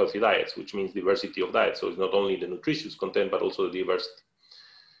access to healthy diets, which means diversity of diets. So it's not only the nutritious content, but also the diversity.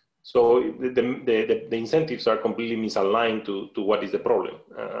 So the incentives are completely misaligned to what is the problem.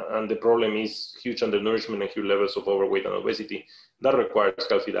 And the problem is huge undernourishment and huge levels of overweight and obesity that requires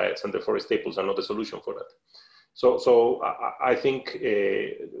healthy diets, and therefore staples are not the solution for that. So I think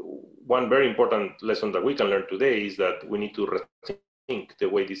one very important lesson that we can learn today is that we need to rethink the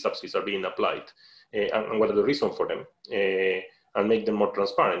way these subsidies are being applied and what are the reasons for them, and make them more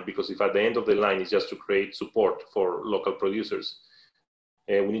transparent. Because if at the end of the line is just to create support for local producers,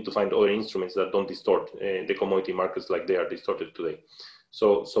 we need to find other instruments that don't distort the commodity markets like they are distorted today.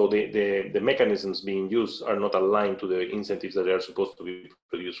 So the mechanisms being used are not aligned to the incentives that they are supposed to be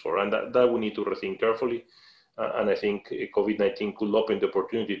produced for, and that we need to rethink carefully. And I think COVID-19 could open the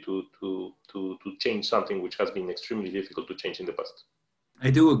opportunity to change something which has been extremely difficult to change in the past. I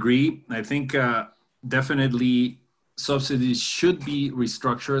do agree. I think definitely subsidies should be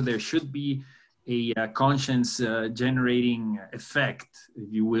restructured. There should be a conscience generating effect,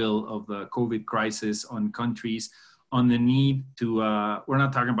 if you will, of the COVID crisis on countries, on the need to, we're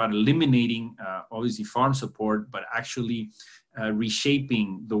not talking about eliminating obviously farm support, but actually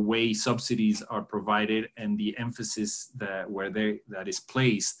reshaping the way subsidies are provided and the emphasis that is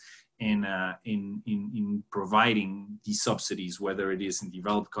placed in providing these subsidies, whether it is in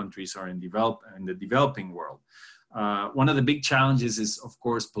developed countries or in the developing world. One of the big challenges is, of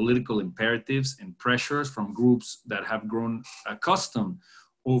course, political imperatives and pressures from groups that have grown accustomed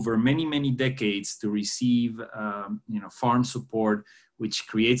over many, many decades to receive, farm support, which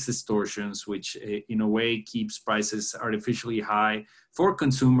creates distortions, which in a way keeps prices artificially high for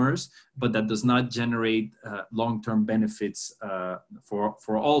consumers, but that does not generate long-term benefits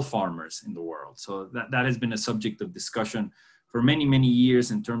for all farmers in the world. So that has been a subject of discussion for many, many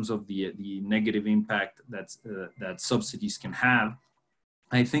years in terms of the negative impact that subsidies can have.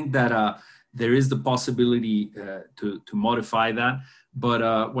 I think that there is the possibility to modify that,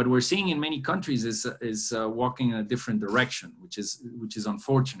 but what we're seeing in many countries is walking in a different direction, which is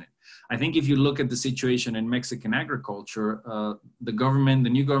unfortunate. I think if you look at the situation in Mexican agriculture, the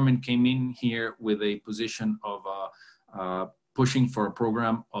new government came in here with a position of pushing for a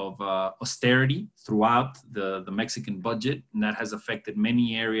program of austerity throughout the Mexican budget, and that has affected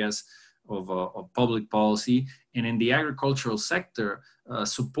many areas of public policy. And in the agricultural sector,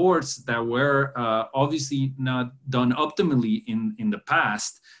 supports that were obviously not done optimally in the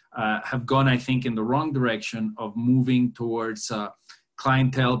past have gone, I think, in the wrong direction of moving towards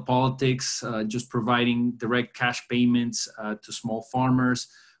clientele politics, just providing direct cash payments to small farmers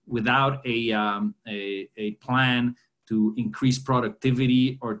without a plan to increase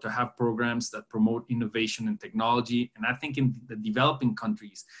productivity or to have programs that promote innovation and technology. And I think in the developing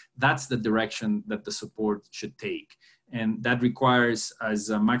countries, that's the direction that the support should take. And that requires, as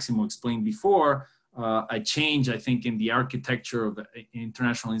Maximo explained before, a change, I think, in the architecture of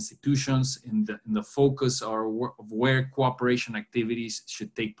international institutions, in the focus of where cooperation activities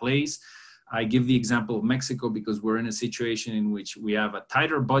should take place. I give the example of Mexico because we're in a situation in which we have a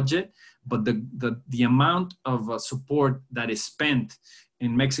tighter budget, but the amount of support that is spent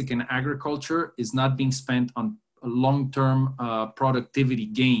in Mexican agriculture is not being spent on long-term productivity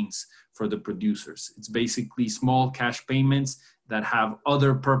gains for the producers. It's basically small cash payments that have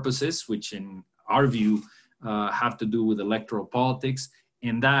other purposes, which in our view have to do with electoral politics.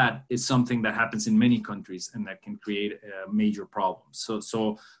 And that is something that happens in many countries and that can create major problems.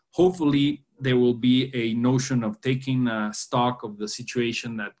 So hopefully there will be a notion of taking stock of the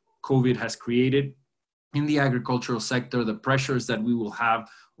situation that COVID has created in the agricultural sector, the pressures that we will have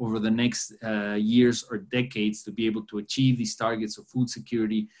over the next years or decades to be able to achieve these targets of food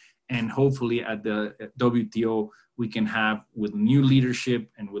security. And hopefully at the WTO, we can have, with new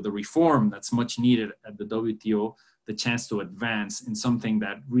leadership and with the reform that's much needed at the WTO, the chance to advance in something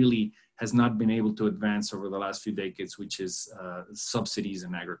that really has not been able to advance over the last few decades, which is subsidies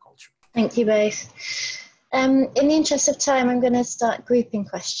in agriculture. Thank you both. In the interest of time, I'm going to start grouping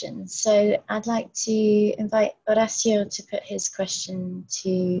questions. So I'd like to invite Horacio to put his question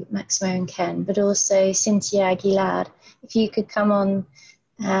to Maximo and Ken, but also Cynthia Aguilar, if you could come on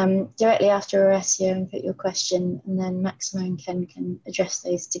directly after Horacio and put your question, and then Maximo and Ken can address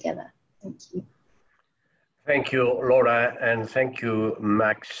those together. Thank you. Thank you, Laura, and thank you,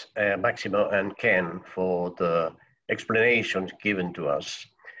 Maximo and Ken, for the explanations given to us.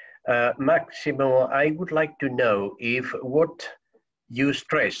 Maximo, I would like to know if what you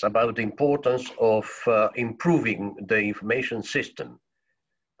stress about the importance of improving the information system,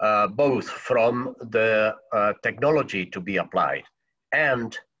 both from the technology to be applied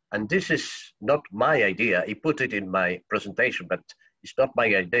and this is not my idea, I put it in my presentation, but it's not my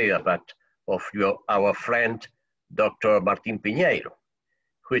idea, but of our friend, Dr. Martin Piñeiro,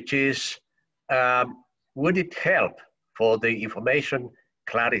 which is, would it help for the information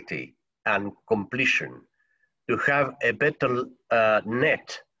clarity and completion to have a better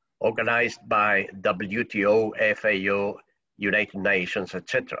net organized by WTO, FAO, United Nations,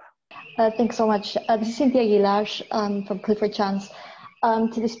 etc.? Thanks so much. This is Cynthia Aguilar from Clifford Chance.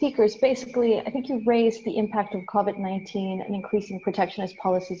 To the speakers, basically, I think you raised the impact of COVID-19 and increasing protectionist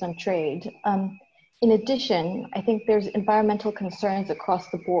policies on trade. In addition, I think there's environmental concerns across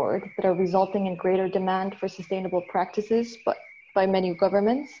the board that are resulting in greater demand for sustainable practices by many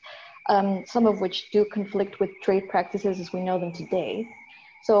governments, some of which do conflict with trade practices as we know them today.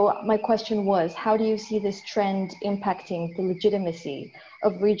 So my question was, how do you see this trend impacting the legitimacy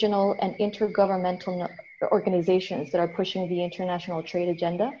of regional and intergovernmental organizations that are pushing the international trade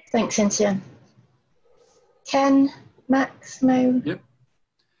agenda? Thanks, Cynthia. Ken, Maximo? Yep.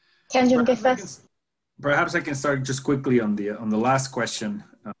 Ken, do you want to go first? Perhaps I can start just quickly on the last question.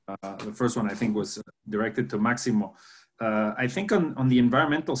 The first one I think was directed to Maximo. I think on the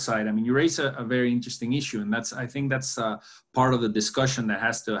environmental side, I mean, you raise a very interesting issue, and I think that's part of the discussion that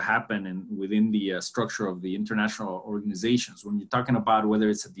has to happen within the structure of the international organizations. When you're talking about whether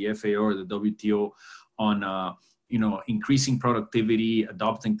it's at the FAO or the WTO on increasing productivity,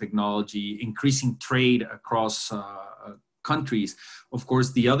 adopting technology, increasing trade across countries, of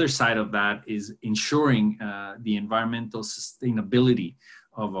course, the other side of that is ensuring the environmental sustainability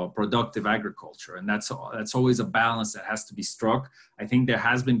of productive agriculture. And that's always a balance that has to be struck. I think there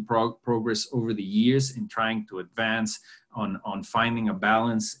has been progress over the years in trying to advance on finding a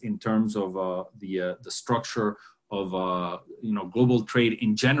balance in terms of the structure of global trade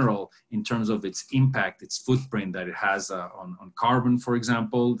in general, in terms of its impact, its footprint that it has on carbon, for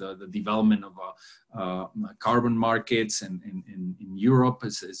example. The development of carbon markets in Europe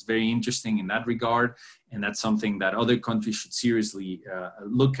is very interesting in that regard. And that's something that other countries should seriously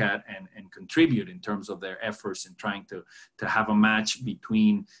look at and contribute in terms of their efforts in trying to have a match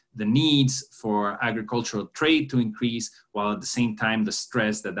between the needs for agricultural trade to increase, while at the same time the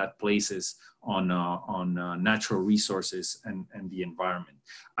stress that places on natural resources and the environment.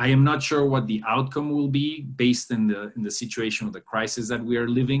 I am not sure what the outcome will be based in the situation of the crisis that we are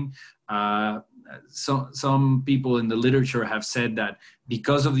living. Some people in the literature have said that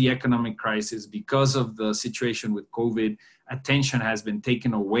because of the economic crisis, because of the situation with COVID, attention has been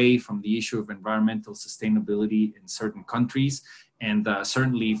taken away from the issue of environmental sustainability in certain countries. And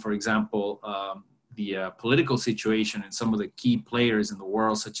certainly, for example, the political situation and some of the key players in the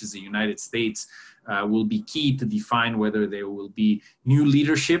world, such as the United States, will be key to define whether there will be new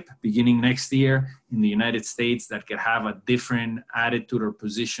leadership beginning next year in the United States that could have a different attitude or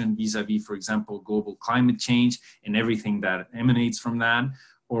position vis-a-vis, for example, global climate change and everything that emanates from that,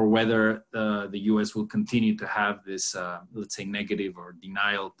 or whether the US will continue to have this, let's say, negative or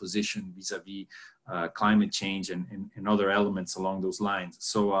denial position vis-a-vis climate change and other elements along those lines.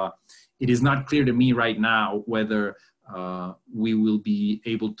 So it is not clear to me right now whether we will be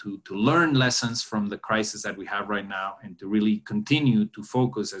able to learn lessons from the crisis that we have right now and to really continue to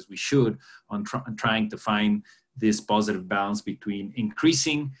focus, as we should, on trying to find this positive balance between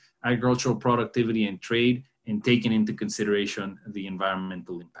increasing agricultural productivity and trade and taking into consideration the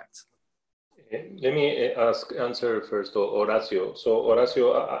environmental impacts. Let me answer first Horacio. So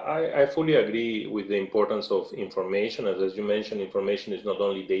Horacio, I fully agree with the importance of information. As you mentioned, information is not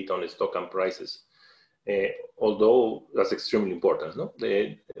only data on stock and prices, although that's extremely important. No?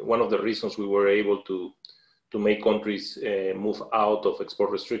 One of the reasons we were able to make countries move out of export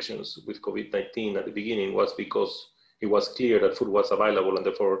restrictions with COVID-19 at the beginning was because it was clear that food was available, and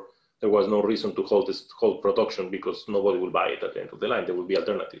therefore there was no reason to hold production because nobody will buy it at the end of the line. There will be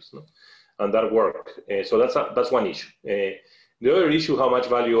alternatives. No? And that worked. So that's one issue. The other issue, how much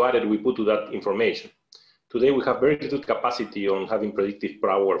value added we put to that information. Today we have very little capacity on having predictive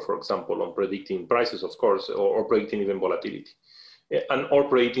power, for example, on predicting prices, of course, or predicting even volatility. Or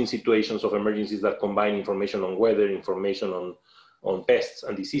predicting situations of emergencies that combine information on weather, information on pests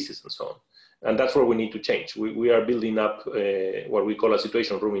and diseases and so on. And that's where we need to change. We are building up what we call a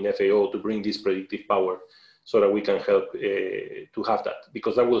situation room in FAO to bring this predictive power so that we can help to have that,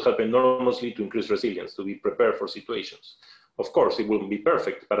 because that will help enormously to increase resilience, to be prepared for situations. Of course, it won't be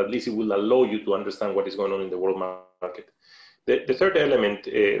perfect, but at least it will allow you to understand what is going on in the world market. The third element,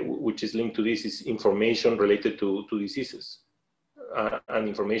 which is linked to this, is information related to diseases and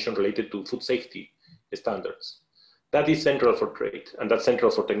information related to food safety standards. That is central for trade, and that's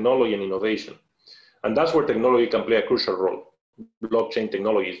central for technology and innovation. And that's where technology can play a crucial role. Blockchain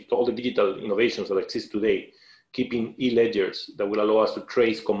technologies, all the digital innovations that exist today, keeping e-ledgers that will allow us to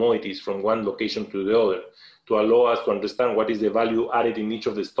trace commodities from one location to the other, to allow us to understand what is the value added in each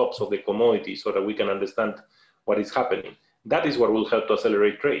of the stops of the commodity so that we can understand what is happening. That is what will help to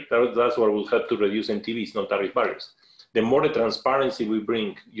accelerate trade. That's what will help to reduce NTBs, non-tariff barriers. The more the transparency we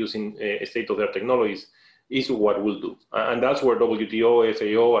bring using state-of-the-art technologies is what we'll do. And that's where WTO,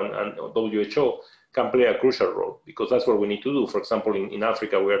 FAO, and WHO can play a crucial role, because that's what we need to do. For example, in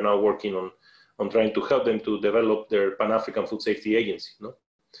Africa, we are now working on trying to help them to develop their Pan-African Food Safety Agency. No?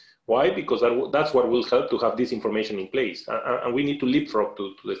 Why? Because that's what will help to have this information in place. And we need to leapfrog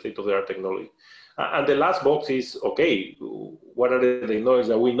to the state-of-the-art technology. And the last box is, okay, what are the technologies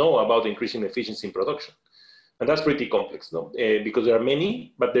that we know about increasing efficiency in production? And that's pretty complex, no? Because there are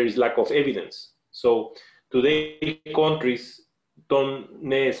many, but there is lack of evidence. So today, countries don't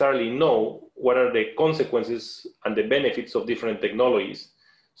necessarily know what are the consequences and the benefits of different technologies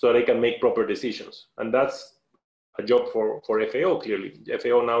so they can make proper decisions. And that's a job for FAO, clearly.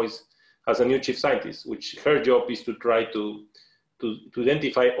 FAO now has a new chief scientist, which her job is to try to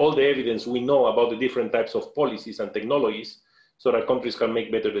identify all the evidence we know about the different types of policies and technologies so that countries can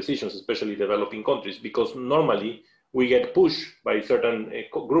make better decisions, especially developing countries, because normally we get pushed by certain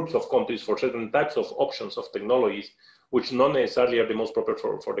groups of countries for certain types of options of technologies, which not necessarily are the most proper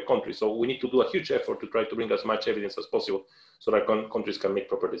for the country. So we need to do a huge effort to try to bring as much evidence as possible so that countries can make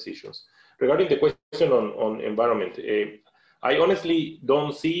proper decisions. Regarding the question on environment, I honestly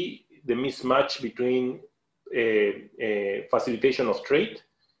don't see the mismatch between facilitation of trade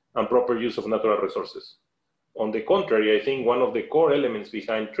and proper use of natural resources. On the contrary, I think one of the core elements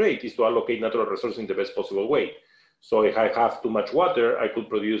behind trade is to allocate natural resources in the best possible way. So if I have too much water, I could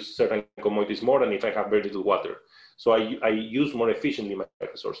produce certain commodities more than if I have very little water. So I use more efficiently my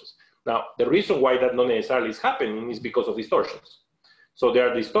resources. Now, the reason why that not necessarily is happening is because of distortions. So there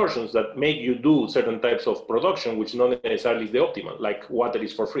are distortions that make you do certain types of production, which not necessarily is the optimal, like water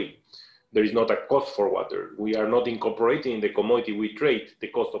is for free. There is not a cost for water. We are not incorporating in the commodity we trade the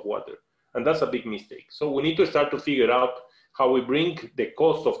cost of water. And that's a big mistake. So we need to start to figure out how we bring the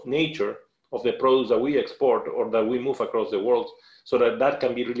cost of nature of the products that we export or that we move across the world so that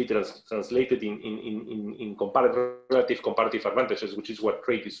can be really translated in relative comparative advantages, which is what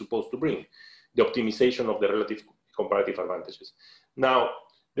trade is supposed to bring, the optimization of the relative comparative advantages. Now,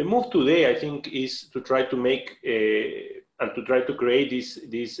 the move today, I think, is to try to make and to try to create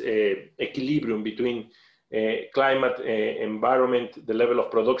this equilibrium between climate, environment, the level of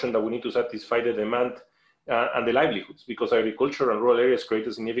production that we need to satisfy the demand, and the livelihoods, because agriculture and rural areas create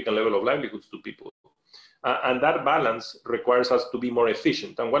a significant level of livelihoods to people. And that balance requires us to be more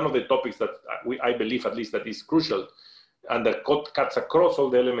efficient. And one of the topics that I believe, at least, that is crucial and that cuts across all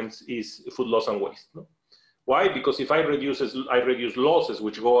the elements is food loss and waste. No? Why? Because if I reduce losses,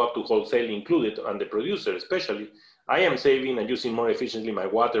 which go up to wholesale included, and the producer especially, I am saving and using more efficiently my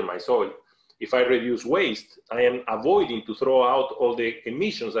water, my soil. If I reduce waste, I am avoiding to throw out all the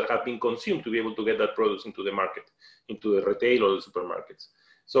emissions that have been consumed to be able to get that product into the market, into the retail or the supermarkets.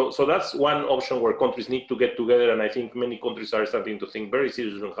 So that's one option where countries need to get together, and I think many countries are starting to think very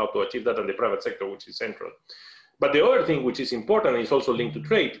seriously on how to achieve that, and the private sector, which is central. But the other thing which is important, and is also linked to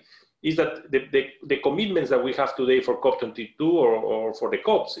trade, is that the commitments that we have today for COP22 or for the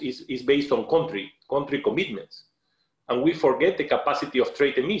COPs is based on country commitments. And we forget the capacity of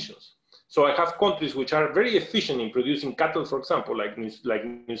trade emissions. So I have countries which are very efficient in producing cattle, for example, like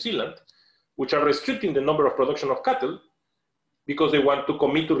New Zealand, which are restricting the number of production of cattle because they want to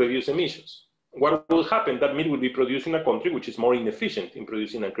commit to reduce emissions. What will happen? That meat will be produced in a country which is more inefficient in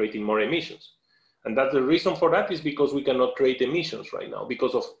producing and creating more emissions. And that's the reason for that is because we cannot trade emissions right now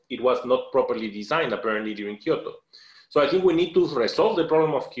because of it was not properly designed apparently during Kyoto. So I think we need to resolve the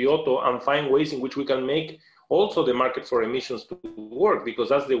problem of Kyoto and find ways in which we can make also the market for emissions to work, because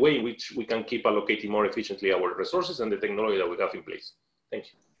that's the way in which we can keep allocating more efficiently our resources and the technology that we have in place. Thank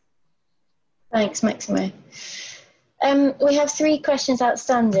you. Thanks, Maximo. We have 3 questions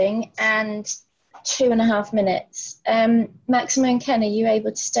outstanding and 2.5 minutes. Maximo and Ken, are you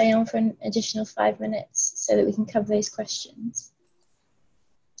able to stay on for an additional 5 minutes so that we can cover those questions?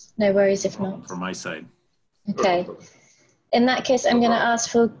 No worries if not. From my side. Okay. In that case, I'm going to ask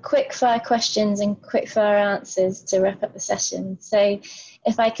for quick fire questions and quick fire answers to wrap up the session. So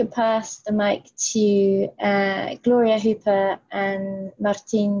if I could pass the mic to Gloria Hooper and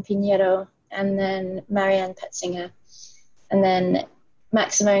Martin Pinheiro, and then Marianne Petzinger. And then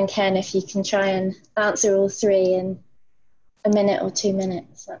Maximo and Ken, if you can try and answer all three in a minute or 2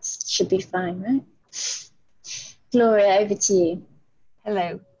 minutes, that should be fine, right? Gloria, over to you.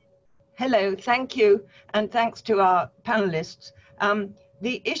 Hello. Hello, thank you, and thanks to our panelists.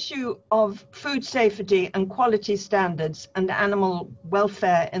 The issue of food safety and quality standards and animal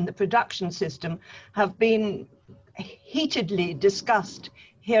welfare in the production system have been heatedly discussed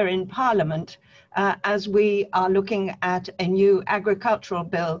here in Parliament as we are looking at a new agricultural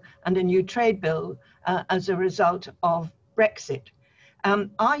bill and a new trade bill as a result of Brexit.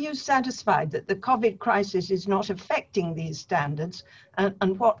 Are you satisfied that the COVID crisis is not affecting these standards,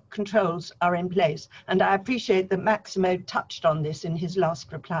 and what controls are in place? And I appreciate that Maximo touched on this in his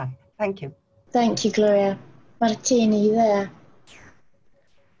last reply. Thank you. Thank you, Gloria. Martin, are you there?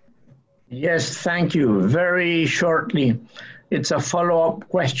 Yes, thank you. Very shortly, it's a follow-up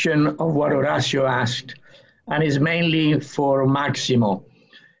question of what Horacio asked, and is mainly for Maximo.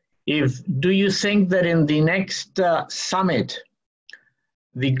 Do you think that in the next summit,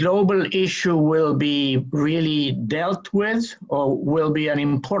 the global issue will be really dealt with, or will be an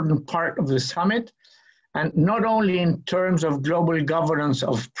important part of the summit? And not only in terms of global governance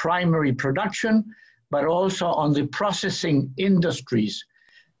of primary production, but also on the processing industries,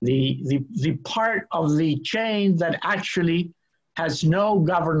 the part of the chain that actually has no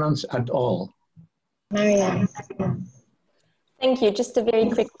governance at all. Marianne. Thank you. Just a very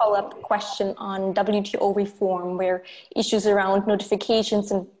quick follow-up question on WTO reform, where issues around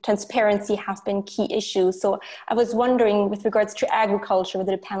notifications and transparency have been key issues. So I was wondering, with regards to agriculture,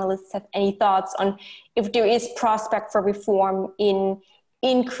 whether the panelists have any thoughts on if there is prospect for reform in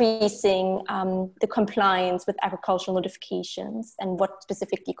increasing the compliance with agricultural notifications, and what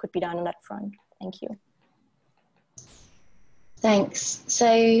specifically could be done on that front. Thank you. Thanks.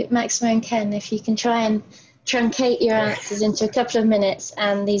 So Maximo and Ken, if you can try and truncate your answers into a couple of minutes,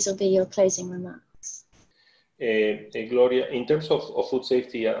 and these will be your closing remarks. Gloria, in terms of food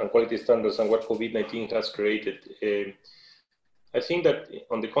safety and quality standards and what COVID-19 has created, I think that,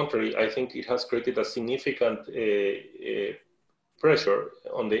 on the contrary, I think it has created a significant pressure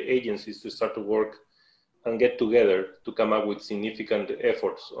on the agencies to start to work and get together to come up with significant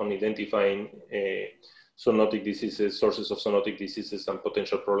efforts on identifying zoonotic diseases, sources of zoonotic diseases, and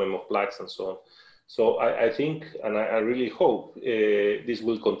potential problem of plagues and so on. So I think, and I really hope, this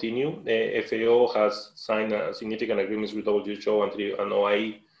will continue. FAO has signed significant agreements with WHO and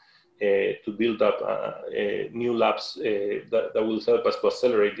OIE to build up new labs that will help us to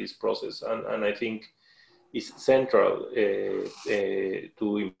accelerate this process. And I think it's central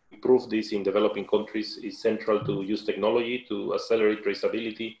to improve this in developing countries. It's central to use technology to accelerate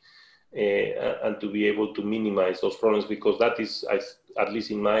traceability and to be able to minimize those problems, because that is, at least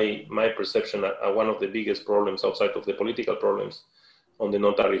in my perception, one of the biggest problems outside of the political problems on the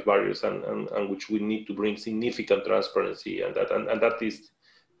non-tariff barriers, and which we need to bring significant transparency, and that is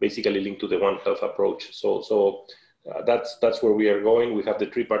basically linked to the One Health approach. So that's where we are going. We have the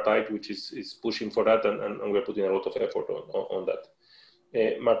tripartite, which is pushing for that, and we're putting a lot of effort on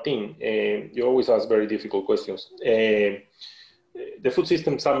that. Martin, you always ask very difficult questions. The Food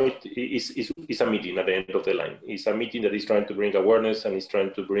System Summit is a meeting at the end of the line. It's a meeting that is trying to bring awareness and is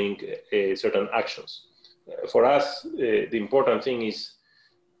trying to bring certain actions. For us, the important thing is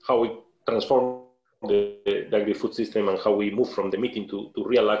how we transform the agri-food system and how we move from the meeting to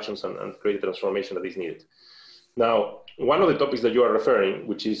real actions and create the transformation that is needed. Now, one of the topics that you are referring,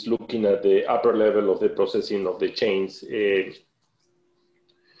 which is looking at the upper level of the processing of the chains,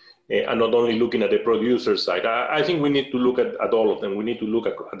 and not only looking at the producer side. I think we need to look at all of them. We need to look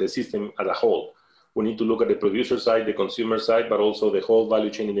at the system as a whole. We need to look at the producer side, the consumer side, but also the whole value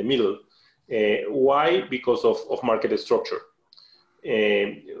chain in the middle. Why? Because of market structure.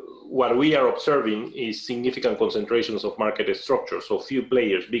 What we are observing is significant concentrations of market structure. So few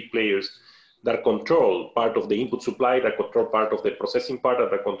players, big players, that control part of the input supply, that control part of the processing part,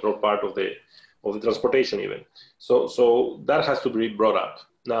 that control part of the transportation even. So that has to be brought up.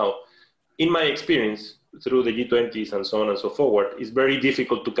 Now, in my experience, through the G20s and so on and so forward, it's very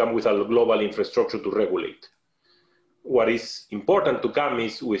difficult to come with a global infrastructure to regulate. What is important to come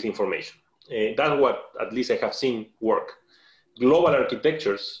is with information. That's what, at least I have seen work. Global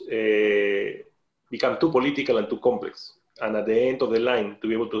architectures become too political and too complex. And at the end of the line, to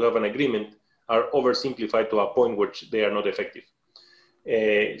be able to have an agreement, are oversimplified to a point which they are not effective.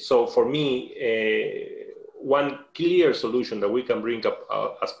 So for me, one clear solution that we can bring up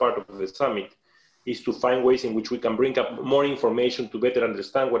as part of the summit is to find ways in which we can bring up more information to better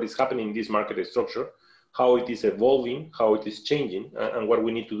understand what is happening in this market structure, how it is evolving, how it is changing, and what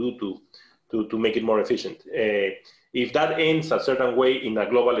we need to do to make it more efficient. If that ends a certain way in a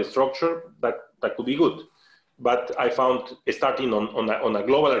global structure, that could be good. But I found starting on a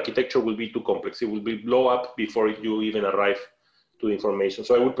global architecture will be too complex. It will be blow up before you even arrive to information.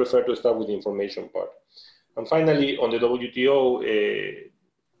 So I would prefer to start with the information part. And finally, on the WTO,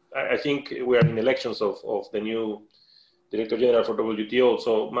 I think we are in elections of the new Director General for WTO.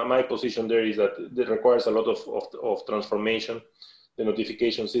 So my position there is that it requires a lot of transformation. The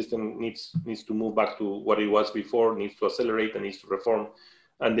notification system needs to move back to what it was before, needs to accelerate and needs to reform.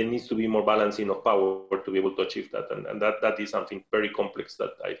 And there needs to be more balancing of power to be able to achieve that. And that is something very complex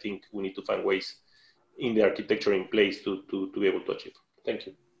that I think we need to find ways in the architecture in place to be able to achieve. Thank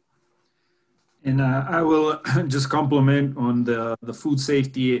you. And I will just compliment on the food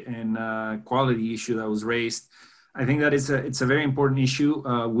safety and quality issue that was raised. I think that it's a very important issue.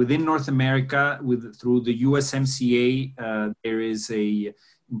 Within North America, through the USMCA, there is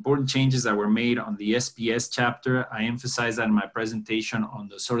important changes that were made on the SPS chapter. I emphasized that in my presentation on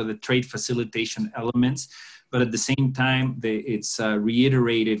the sort of the trade facilitation elements, but at the same time, it's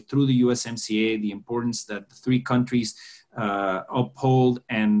reiterated through the USMCA the importance that the three countries uphold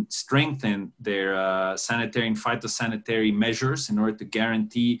and strengthen their sanitary and phytosanitary measures in order to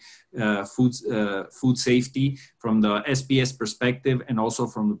guarantee food safety from the SPS perspective, and also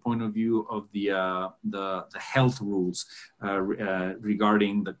from the point of view of the health rules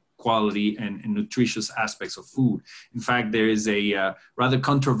regarding the quality and nutritious aspects of food. In fact, there is a rather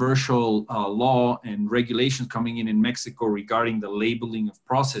controversial law and regulations coming in Mexico regarding the labeling of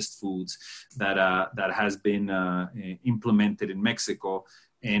processed foods that has been implemented in Mexico,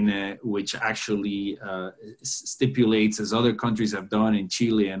 and which actually stipulates, as other countries have done in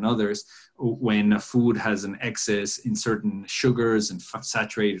Chile and others, when food has an excess in certain sugars and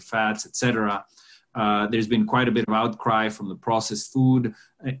saturated fats, etc. There's been quite a bit of outcry from the processed food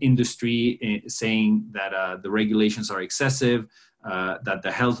industry saying that the regulations are excessive, that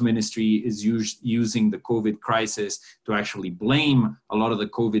the health ministry is using the COVID crisis to actually blame a lot of the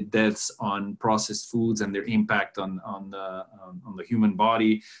COVID deaths on processed foods and their impact on the human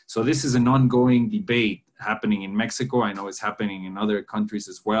body. So this is an ongoing debate happening in Mexico. I know it's happening in other countries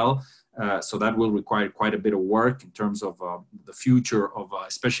as well. So that will require quite a bit of work in terms of the future of,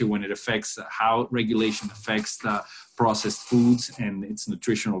 especially when it affects how regulation affects the processed foods and its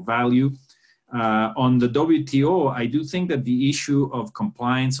nutritional value. On the WTO, I do think that the issue of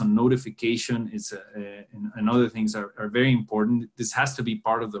compliance on notification is, and other things are very important. This has to be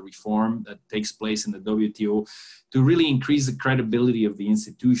part of the reform that takes place in the WTO to really increase the credibility of the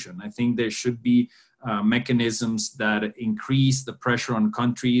institution. I think there should be mechanisms that increase the pressure on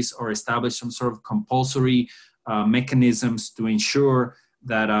countries, or establish some sort of compulsory mechanisms to ensure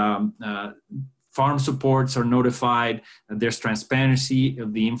that farm supports are notified, that there's transparency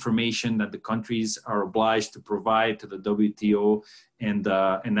of the information that the countries are obliged to provide to the WTO, and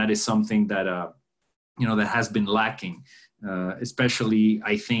that is something that that has been lacking. Especially,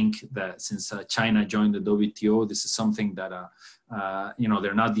 I think that since China joined the WTO, this is something that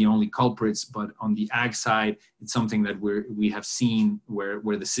they're not the only culprits, but on the ag side, it's something that we have seen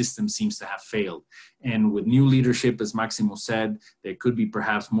where the system seems to have failed. And with new leadership, as Maximo said, there could be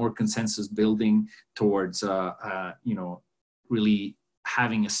perhaps more consensus building towards really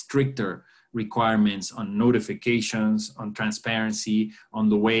having a stricter requirements on notifications, on transparency, on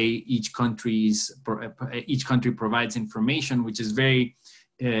the way each country provides information, which is very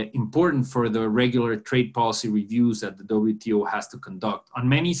important for the regular trade policy reviews that the WTO has to conduct on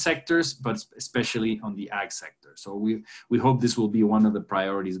many sectors, but especially on the ag sector. So we hope this will be one of the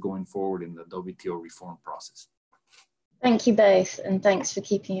priorities going forward in the WTO reform process. Thank you both, and thanks for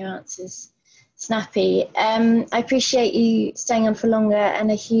keeping your answers snappy. I appreciate you staying on for longer,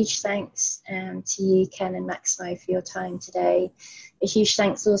 and a huge thanks to you, Ken and Maximo, for your time today. A huge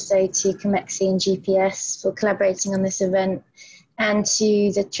thanks also to Comexi and GPS for collaborating on this event, and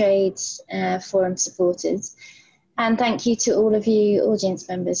to the Trade Forum supporters. And thank you to all of you audience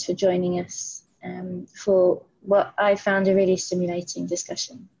members for joining us for what I found a really stimulating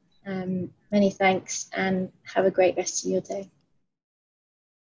discussion. Many thanks, and have a great rest of your day.